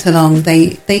 went along.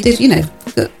 They did,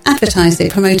 advertised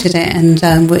it, promoted it,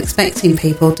 and were expecting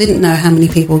people, didn't know how many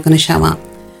people were going to show up.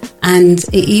 And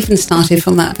it even started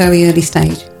from that very early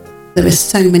stage. There were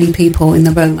so many people in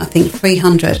the room, I think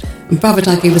 300. And Brother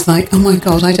Dougie was like, oh my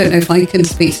God, I don't know if I can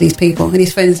speak to these people. And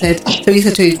his friend said, so he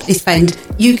said to his friend,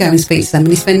 you go and speak to them. And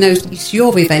his friend, no, it's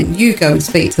your event, you go and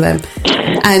speak to them.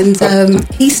 And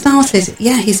he started,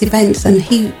 his events, and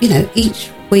he,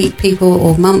 each week people,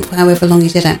 or month, however long he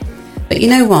did it. But you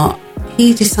know what?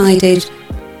 He decided,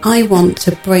 I want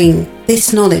to bring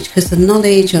this knowledge, because the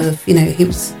knowledge of, he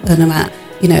was learning about,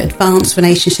 advanced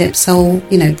relationships, soul,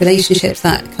 relationships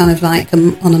that kind of like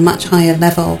on a much higher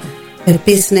level,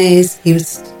 business. He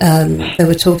was, they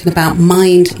were talking about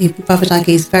mind. Brother Dougie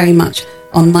is very much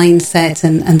on mindset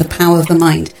and the power of the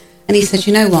mind. And he said,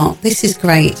 you know what, this is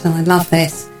great and I love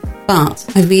this, but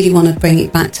I really want to bring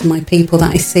it back to my people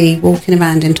that I see walking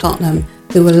around in Tottenham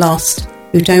who are lost,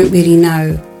 who don't really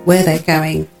know where they're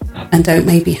going and don't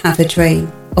maybe have a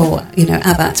dream or,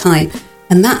 at that time.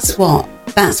 And that's why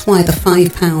the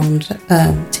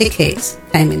 £5 tickets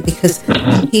came in, because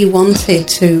he wanted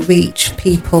to reach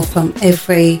people from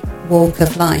every walk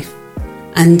of life.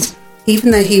 And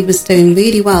even though he was doing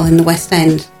really well in the West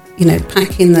End,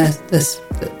 packing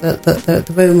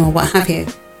the room or what have you,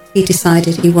 he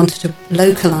decided he wanted to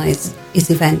localise his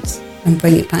events and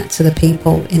bring it back to the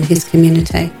people in his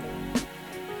community.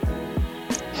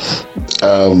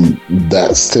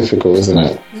 That's typical, isn't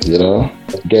it?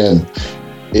 Again,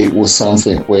 it was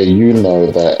something where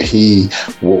that he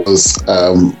was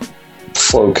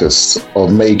focused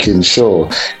on making sure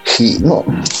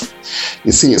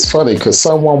you see, it's funny because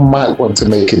someone might want to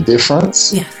make a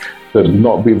difference, but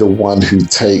not be the one who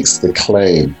takes the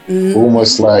claim.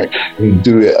 Almost like you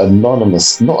do it not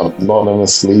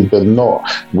anonymously, but not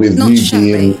with not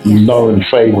you being known,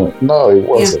 famous. No, it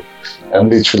wasn't. And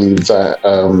literally that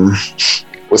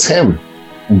was him.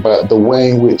 But the way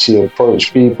in which he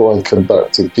approached people and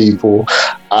conducted people,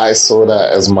 I saw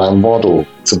that as my model,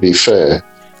 to be fair,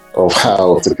 of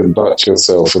how to conduct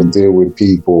yourself and deal with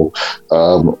people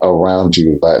around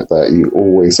you like that. You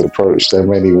always approach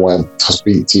them, anyone to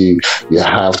speak to you, you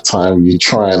have time, you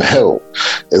try and help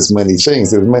as many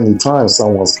things. There's many times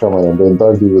someone's coming and then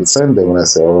Dougie would send them and I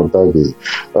say, oh, Dougie,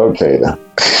 okay then.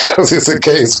 Because it's a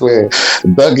case where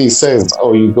Dougie says,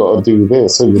 oh, you got to do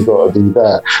this or you got to do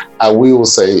that. And we will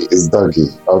say, it's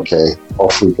Dougie. Okay,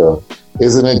 off we go.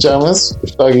 Isn't it, Jamis?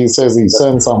 If Dougie says he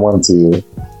sends someone to you,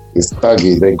 it's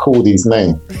Dougie. They called his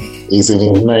name. His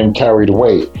name carried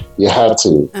weight. You had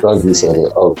to. Dougie said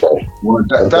it. Okay. Well,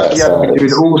 Dougie had to be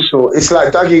doing all sorts. It's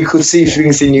like Dougie could see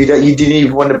things in you that you didn't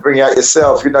even want to bring out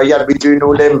yourself. You know, you had to be doing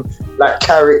all them like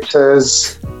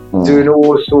characters, doing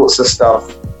all sorts of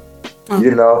stuff.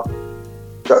 You know,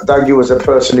 Dougie was a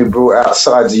person who brought out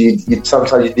sides you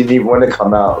sometimes you didn't even want to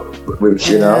come out with.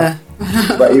 You know,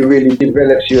 but he really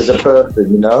develops you as a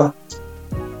person. You know.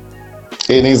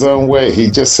 In his own way, he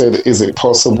just said, "Is it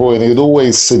possible?" And he'd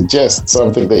always suggest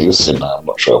something that you said, "No, I'm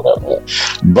not sure about that."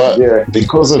 But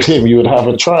because of him, you would have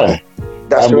a try.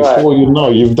 That's and right. Before you know,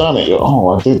 you've done it.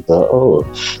 Oh, I did that. Oh,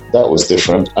 that was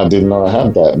different. I didn't know I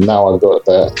had that. Now I got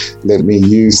that. Let me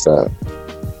use that.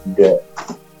 Yeah.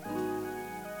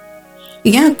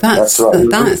 Yeah, that's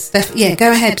definitely. Yeah,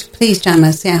 go ahead, please,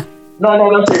 Jammers. Yeah.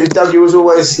 No, that's it. Dougie was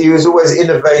always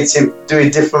innovative,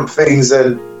 doing different things,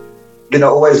 and you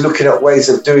know, always looking at ways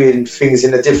of doing things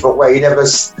in a different way. He never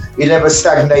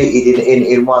stagnated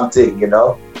in one thing, you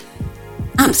know.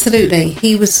 Absolutely,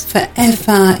 he was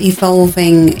forever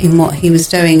evolving in what he was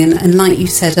doing, and like you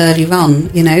said earlier on,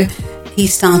 you know, he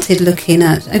started looking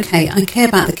at, okay, I care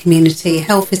about the community.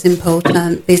 Health is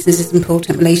important, business is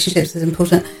important, relationships is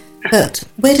important. But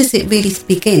where does it really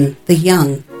begin? The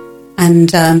young. And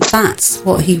that's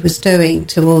what he was doing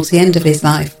towards the end of his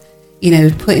life. You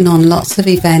know, putting on lots of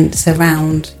events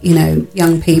around, you know,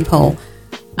 young people.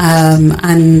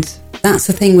 And that's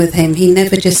the thing with him. He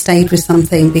never just stayed with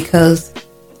something because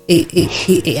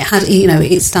it had, you know,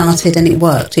 it started and it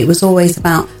worked. It was always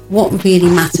about what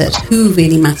really mattered, who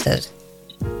really mattered.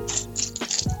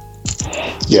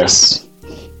 Yes.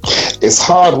 It's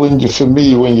hard when you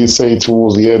say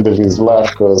towards the end of his life,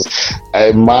 because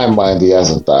in my mind he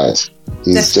hasn't died.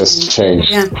 He's just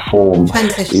changed form.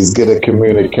 Transition. He's going to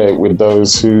communicate with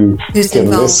those who can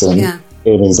listen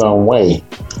in his own way.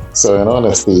 So in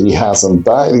honesty, he hasn't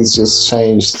died. He's just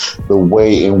changed the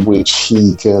way in which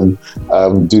he can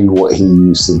do what he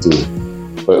used to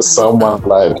do. But someone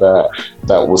like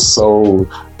that was so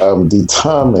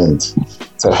determined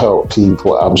to help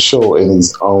people, I'm sure in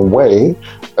his own way,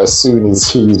 as soon as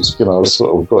he's, you know,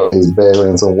 sort of got his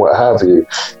bearings and what have you,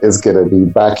 is going to be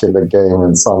back in the game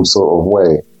in some sort of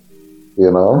way, you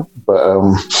know. But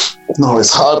no,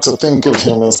 it's hard to think of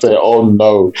him and say, "Oh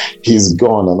no, he's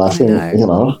gone." And I think, you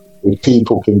know, if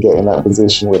people can get in that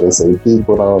position where they say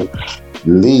people don't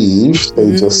leave,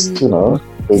 they just, you know,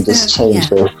 they just change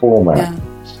their format.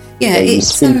 Yeah, you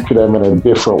speak to them in a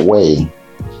different way.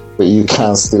 But you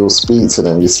can still speak to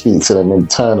them. You speak to them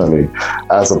internally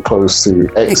as opposed to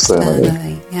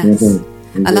externally. Yes.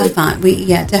 Mm-hmm. I love that. We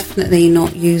definitely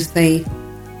not use the,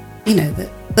 you know,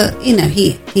 but you know,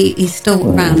 he's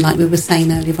still around, like we were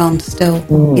saying earlier on. Still,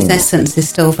 his essence is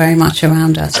still very much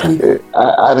around us, and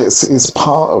it's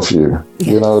part of you. Yes.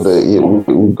 You know,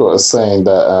 we've got a saying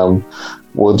that.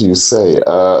 What do you say?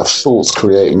 Thoughts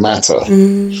create matter.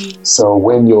 So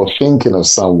when you're thinking of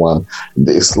someone,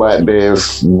 it's like their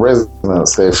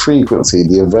resonance, their frequency,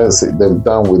 the events that they've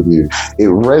done with you, it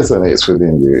resonates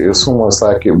within you. It's almost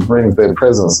like it brings their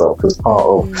presence up, because part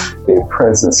of their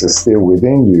presence is still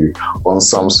within you on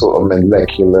some sort of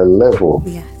molecular level.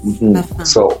 Yes.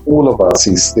 So all of us,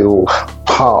 he's still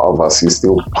part of us. He's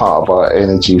still part of our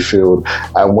energy field.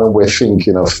 And when we're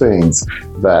thinking of things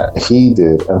that he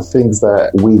did and things that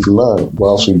we've learned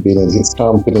whilst we've been in his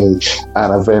company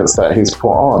and events that he's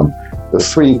put on, the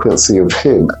frequency of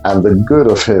him and the good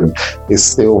of him is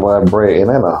still vibrating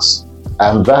in us.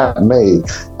 And that may,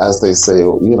 as they say,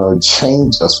 you know,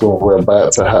 change us when we're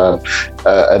about to have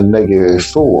a negative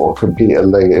thought or complete a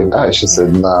negative action.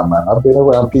 Said, nah, man, I've been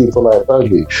around people like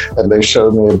Dougie and they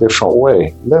showed me a different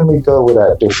way. Let me go with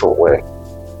that different way.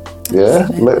 Yeah,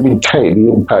 let me take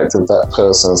the impact of that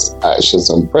person's actions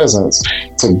and presence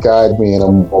to guide me in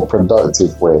a more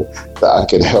productive way that I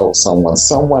can help someone.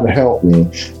 Someone help me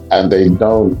and they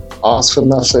don't ask for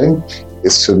nothing.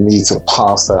 It's for me to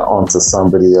pass that on to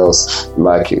somebody else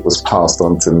like it was passed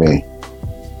on to me.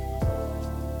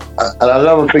 And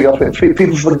another thing, I think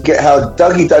people forget how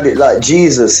Dougie done it like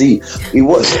Jesus. He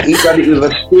done it with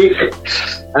a stick,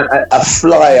 a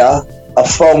flyer, a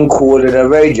phone call, and a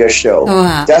radio show. Oh,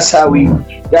 wow. That's how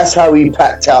he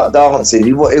packed out dancing.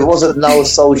 It wasn't no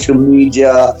social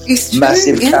media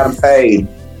massive campaign.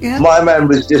 Yeah. My man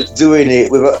was just doing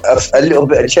it with a little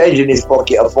bit of change in his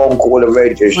pocket, a phone call, a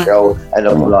radio show, and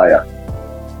a flyer.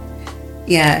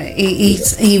 Yeah,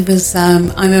 he was. I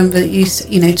remember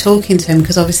you know, talking to him,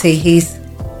 because obviously he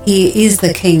is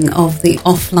the king of the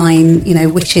offline, you know,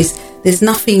 which is, there's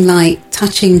nothing like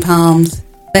touching palms,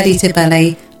 belly to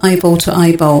belly, eyeball to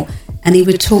eyeball, and he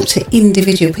would talk to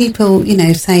individual people. You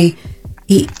know, say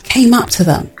he came up to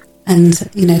them and,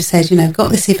 said,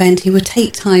 got this event. He would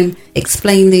take time,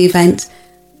 explain the event.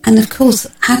 And of course,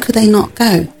 how could they not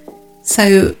go?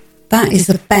 So that is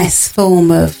the best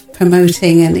form of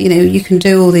promoting. And, you can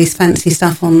do all these fancy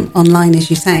stuff online, as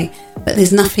you say, but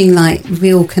there's nothing like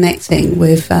real connecting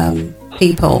with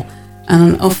people.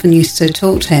 And I often used to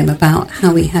talk to him about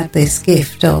how he had this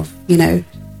gift of,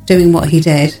 doing what he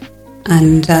did.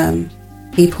 And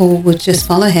people would just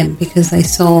follow him because they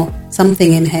saw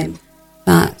something in him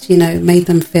that, made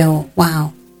them feel,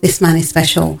 wow, this man is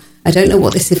special. I don't know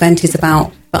what this event is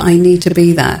about, but I need to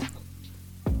be there.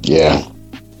 Yeah.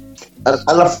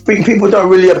 And I think people don't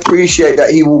really appreciate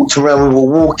that he walked around with a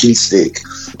walking stick.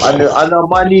 I know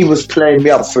my knee was playing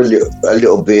me up for a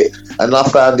little bit, and I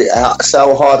found it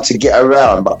so hard to get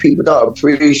around. But people don't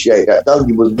appreciate that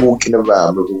Dougie was walking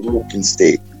around with a walking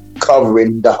stick,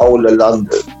 covering the whole of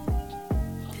London.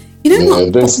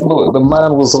 The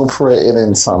man was operating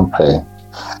in some pain.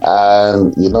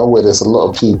 And where there's a lot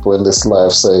of people in this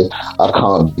life say, I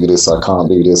can't do this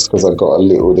because I got a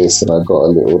little this and I got a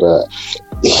little that.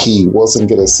 He wasn't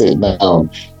going to sit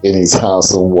down in his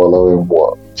house and wallow in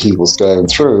what he was going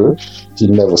through. He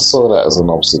never saw that as an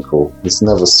obstacle. He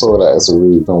never saw that as a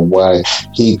reason why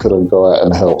he couldn't go out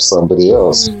and help somebody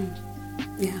else.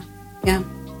 Yeah.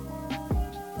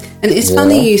 And it's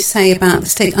funny you say about the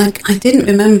stick. I didn't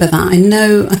remember that. I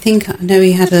know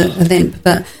he had a limp,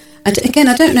 but I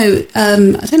don't know. I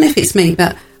don't know if it's me,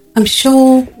 but I'm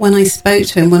sure when I spoke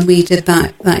to him when we did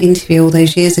that interview all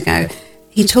those years ago,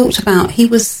 he talked about he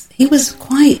was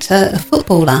quite a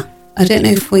footballer. I don't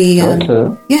know if we.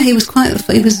 He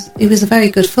was he was a very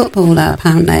good footballer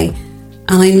apparently.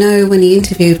 And I know when he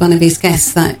interviewed one of his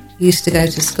guests that used to go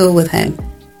to school with him,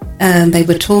 they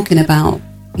were talking about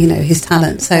his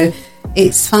talent. So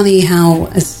it's funny how,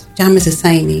 as Jammers is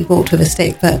saying, he walked with a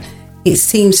stick, but it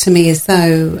seems to me as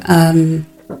though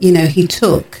he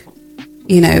took,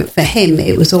 for him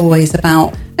it was always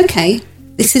about, okay,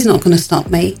 this is not going to stop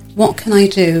me. What can I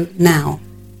do now?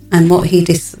 And what he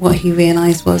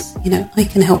realised was, I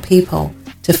can help people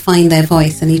to find their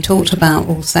voice. And he talked about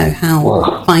also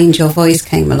how Find Your Voice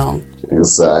came along.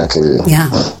 Exactly. Yeah.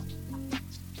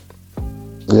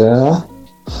 Yeah.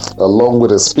 Along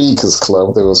with the Speakers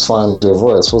Club, there was Find Your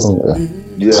Voice, wasn't there?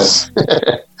 Mm-hmm. Yes.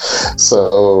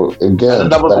 So again,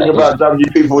 another thing about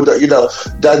Dougie, people that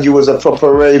Dougie was a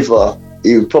proper raver.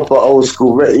 He was proper old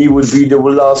school. He would be the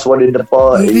last one in the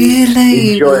party.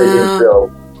 Really? Enjoying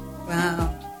himself. Wow.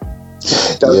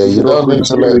 You don't need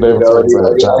to let them friends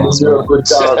out. He was a good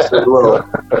dancer as well.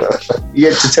 He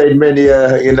entertained many,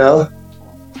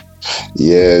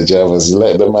 Yeah, Jammers, you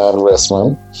let the man rest,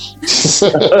 man.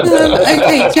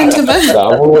 Okay, gentlemen.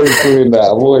 I'm always doing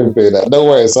that. Don't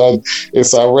worry,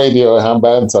 it's our radio hand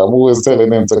banter. I'm always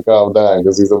telling him to calm down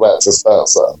because he's about to start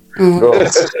something.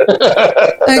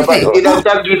 Okay.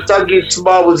 Dougie's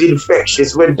smile was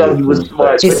infectious when Dougie was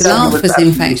smiling. His laugh was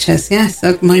infectious, yes.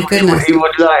 Oh, my goodness. He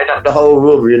would lighten up the whole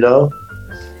room,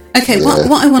 Okay,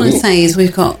 what I want to say is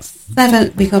we've got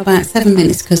about 7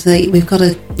 minutes because we've got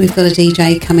a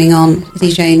DJ coming on,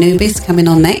 DJ Anubis coming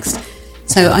on next.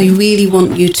 So I really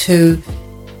want you to,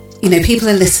 people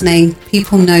are listening,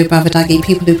 people know Brother Dougie,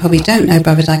 people who probably don't know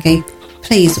Brother Dougie.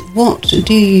 Please, what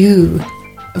do you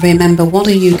remember? What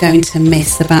are you going to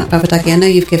miss about Brother Dougie? I know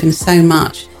you've given so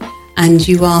much and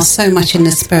you are so much in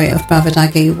the spirit of Brother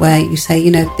Dougie where you say,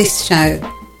 this show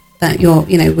that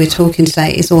we're talking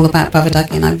today is all about Brother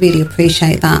Dougie, and I really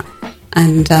appreciate that.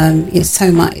 And it's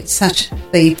such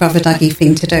the Brother Dougie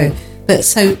thing to do. But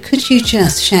so could you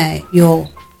just share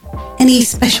any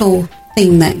special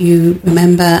thing that you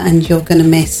remember and you're going to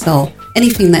miss, or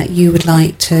anything that you would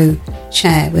like to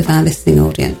share with our listening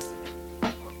audience?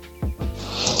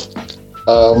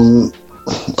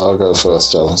 I'll go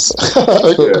first, Jones.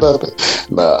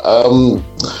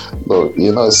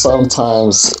 Look,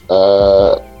 sometimes,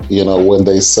 when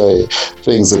they say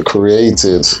things are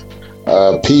created,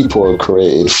 people are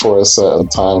created for a certain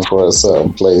time, for a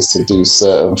certain place to do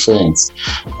certain things.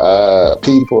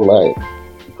 People like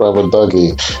Brother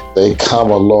Dougie, they come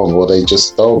along or they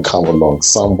just don't come along.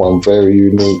 Someone very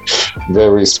unique,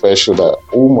 very special, that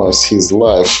almost his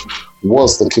life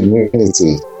was the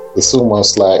community. It's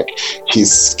almost like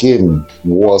his skin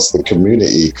was the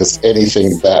community, because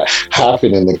anything that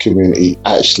happened in the community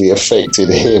actually affected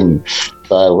him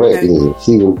directly.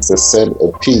 He was a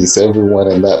centerpiece.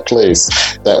 Everyone in that place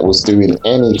that was doing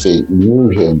anything knew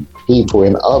him people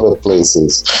in other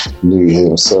places knew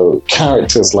him. So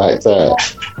characters like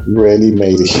that really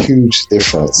made a huge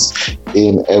difference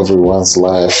in everyone's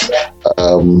life.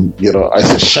 It's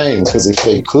a shame, because if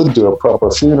they could do a proper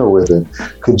funeral with him,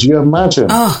 could you imagine?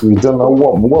 We don't know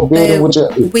what building would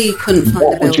you? We couldn't find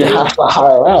a building. Would you have to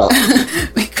hire out?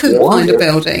 We couldn't find a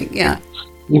building. Yeah,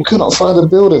 you couldn't find a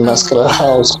building that's going to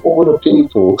house all the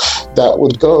people that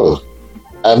would go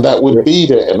and that would be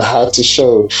there and had to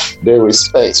show their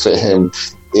respect for him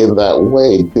in that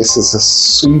way. This is a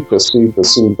super, super,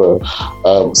 super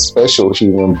special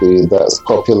human being that's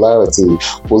popularity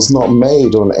was not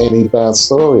made on any bad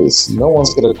stories. No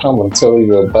one's going to come and tell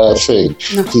you a bad thing.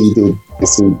 No. He did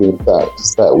this, he did that,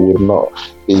 because that would not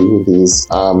be with his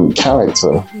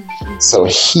character. So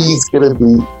he's going to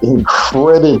be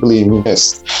incredibly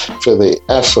missed for the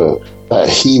effort that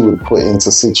he would put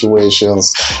into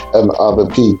situations and other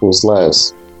people's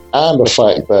lives. And the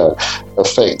fact that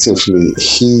effectively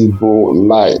he brought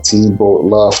light, he brought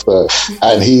laughter,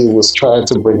 and he was trying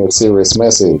to bring a serious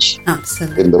message.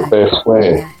 Absolutely. In the best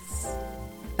way. Yes.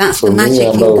 That's the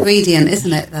magic ingredient,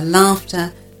 isn't it? The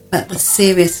laughter, but the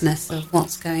seriousness of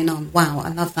what's going on. Wow, I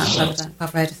love that,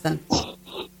 Brother Edison.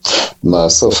 No,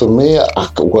 so for me,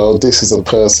 this is a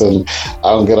person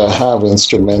I'm going to have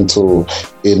instrumental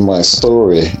in my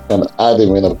story and add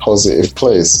him in a positive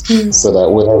place, so that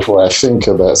whenever I think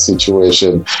of that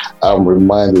situation, I'm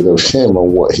reminded of him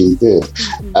and what he did.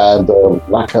 And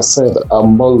like I said,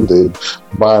 I'm molded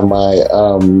by my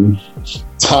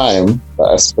time that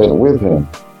I spent with him.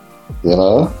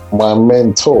 My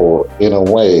mentor, in a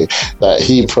way that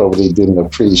he probably didn't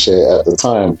appreciate at the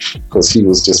time, because he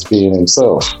was just being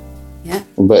himself. Yeah.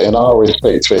 But in our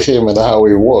respect for him and how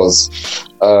he was,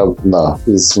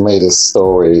 he's made a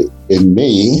story in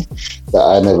me that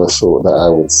I never thought that I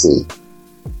would see.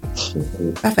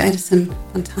 Brother Edison,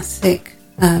 fantastic,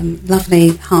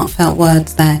 lovely, heartfelt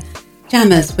words there.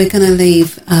 Jammers, we're going to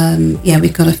leave.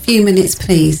 We've got a few minutes,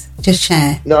 please. Just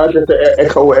share. No, I just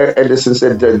echo what Edison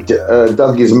said.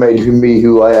 Dougie's made me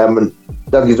who I am, and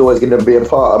Dougie's always going to be a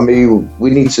part of me.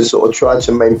 We need to sort of try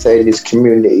to maintain this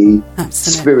community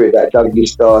spirit that Dougie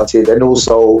started, and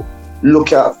also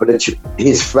look out for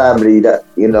his family, that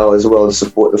as well, and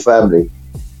support the family.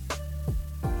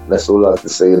 That's all I have to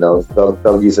say.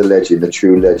 Dougie's a legend, a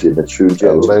true legend, a true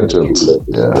gentleman. Legend.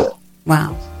 Yeah.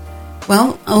 Wow.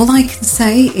 Well, all I can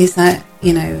say is that,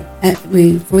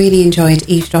 we've really enjoyed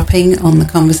eavesdropping on the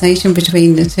conversation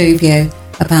between the two of you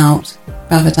about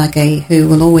Brother Dougie, who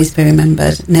will always be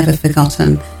remembered, never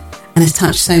forgotten, and has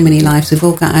touched so many lives. We've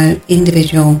all got our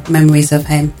individual memories of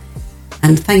him.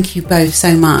 And thank you both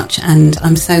so much. And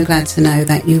I'm so glad to know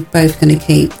that you're both going to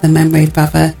keep the memory of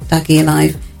Brother Dougie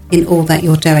alive in all that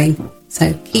you're doing.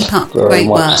 So keep up the great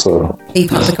work. So.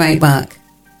 Keep up the great work.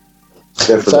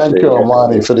 Definitely. Thank you,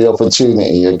 Armani, for the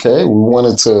opportunity. Okay, I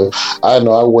wanted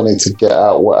to get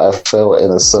out what I felt in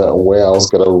a certain way. I was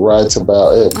going to write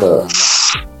about it, but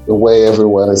the way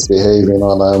everyone is behaving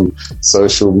on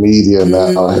social media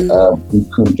now, you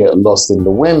could get lost in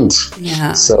the wind.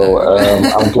 Yeah. So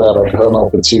I'm glad I've had an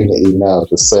opportunity now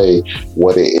to say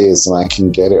what it is, and I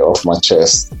can get it off my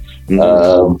chest. He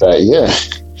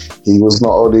was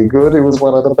not only good; he was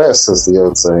one of the best, as the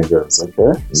old saying goes.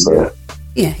 Okay, so.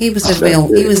 Yeah, he was a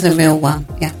real one.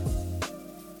 Yeah.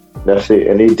 That's it,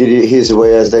 and he did it his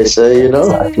way, as they say.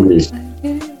 Exactly.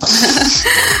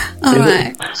 All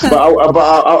right. But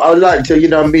I would like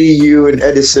to, me, you, and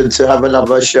Edison to have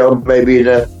another show, maybe in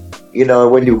a,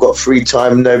 when you've got free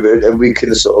time, and we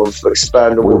can sort of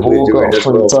expand on what we're doing. We've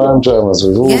all got free time, Jammers.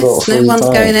 We've all got free time. No one's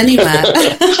going anywhere.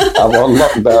 I'm on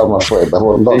lockdown, my friend. I'm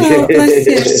on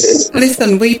lockdown.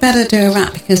 Listen, we better do a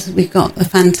wrap, because we've got the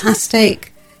fantastic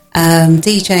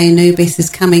DJ Anubis is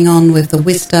coming on with the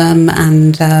wisdom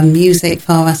and music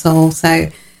for us all. So,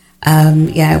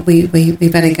 we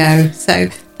better go. So,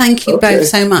 thank you both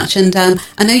so much. And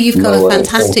I know you've got a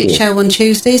fantastic show on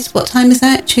Tuesdays. What time is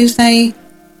that? Tuesday?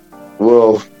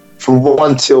 Well, from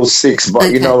 1 till 6, but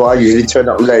I usually turn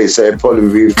up late, so it'll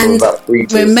probably be from about 3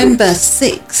 till 6. Remember,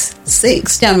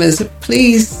 6 Jammers,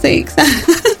 please, 6.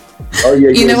 Oh yeah,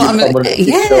 you know what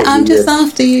I'm just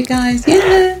after you guys.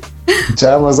 Yeah.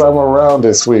 Jammers, I'm around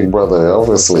this week, brother,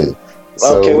 obviously.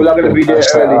 So I'm going to be there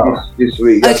early this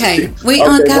week. Okay, we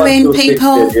are going,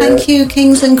 people. Thank you,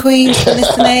 kings and queens, for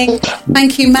listening.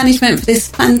 Thank you, management, for this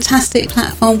fantastic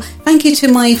platform. Thank you to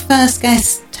my first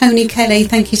guest, Tony Kelly.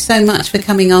 Thank you so much for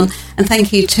coming on. And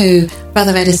thank you to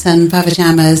Brother Edison, Brother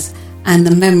Jammers, and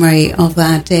the memory of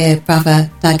our dear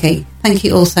Brother Dougie. Thank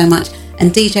you all so much.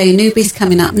 And DJ Anubis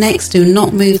coming up next. Do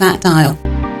not move that dial.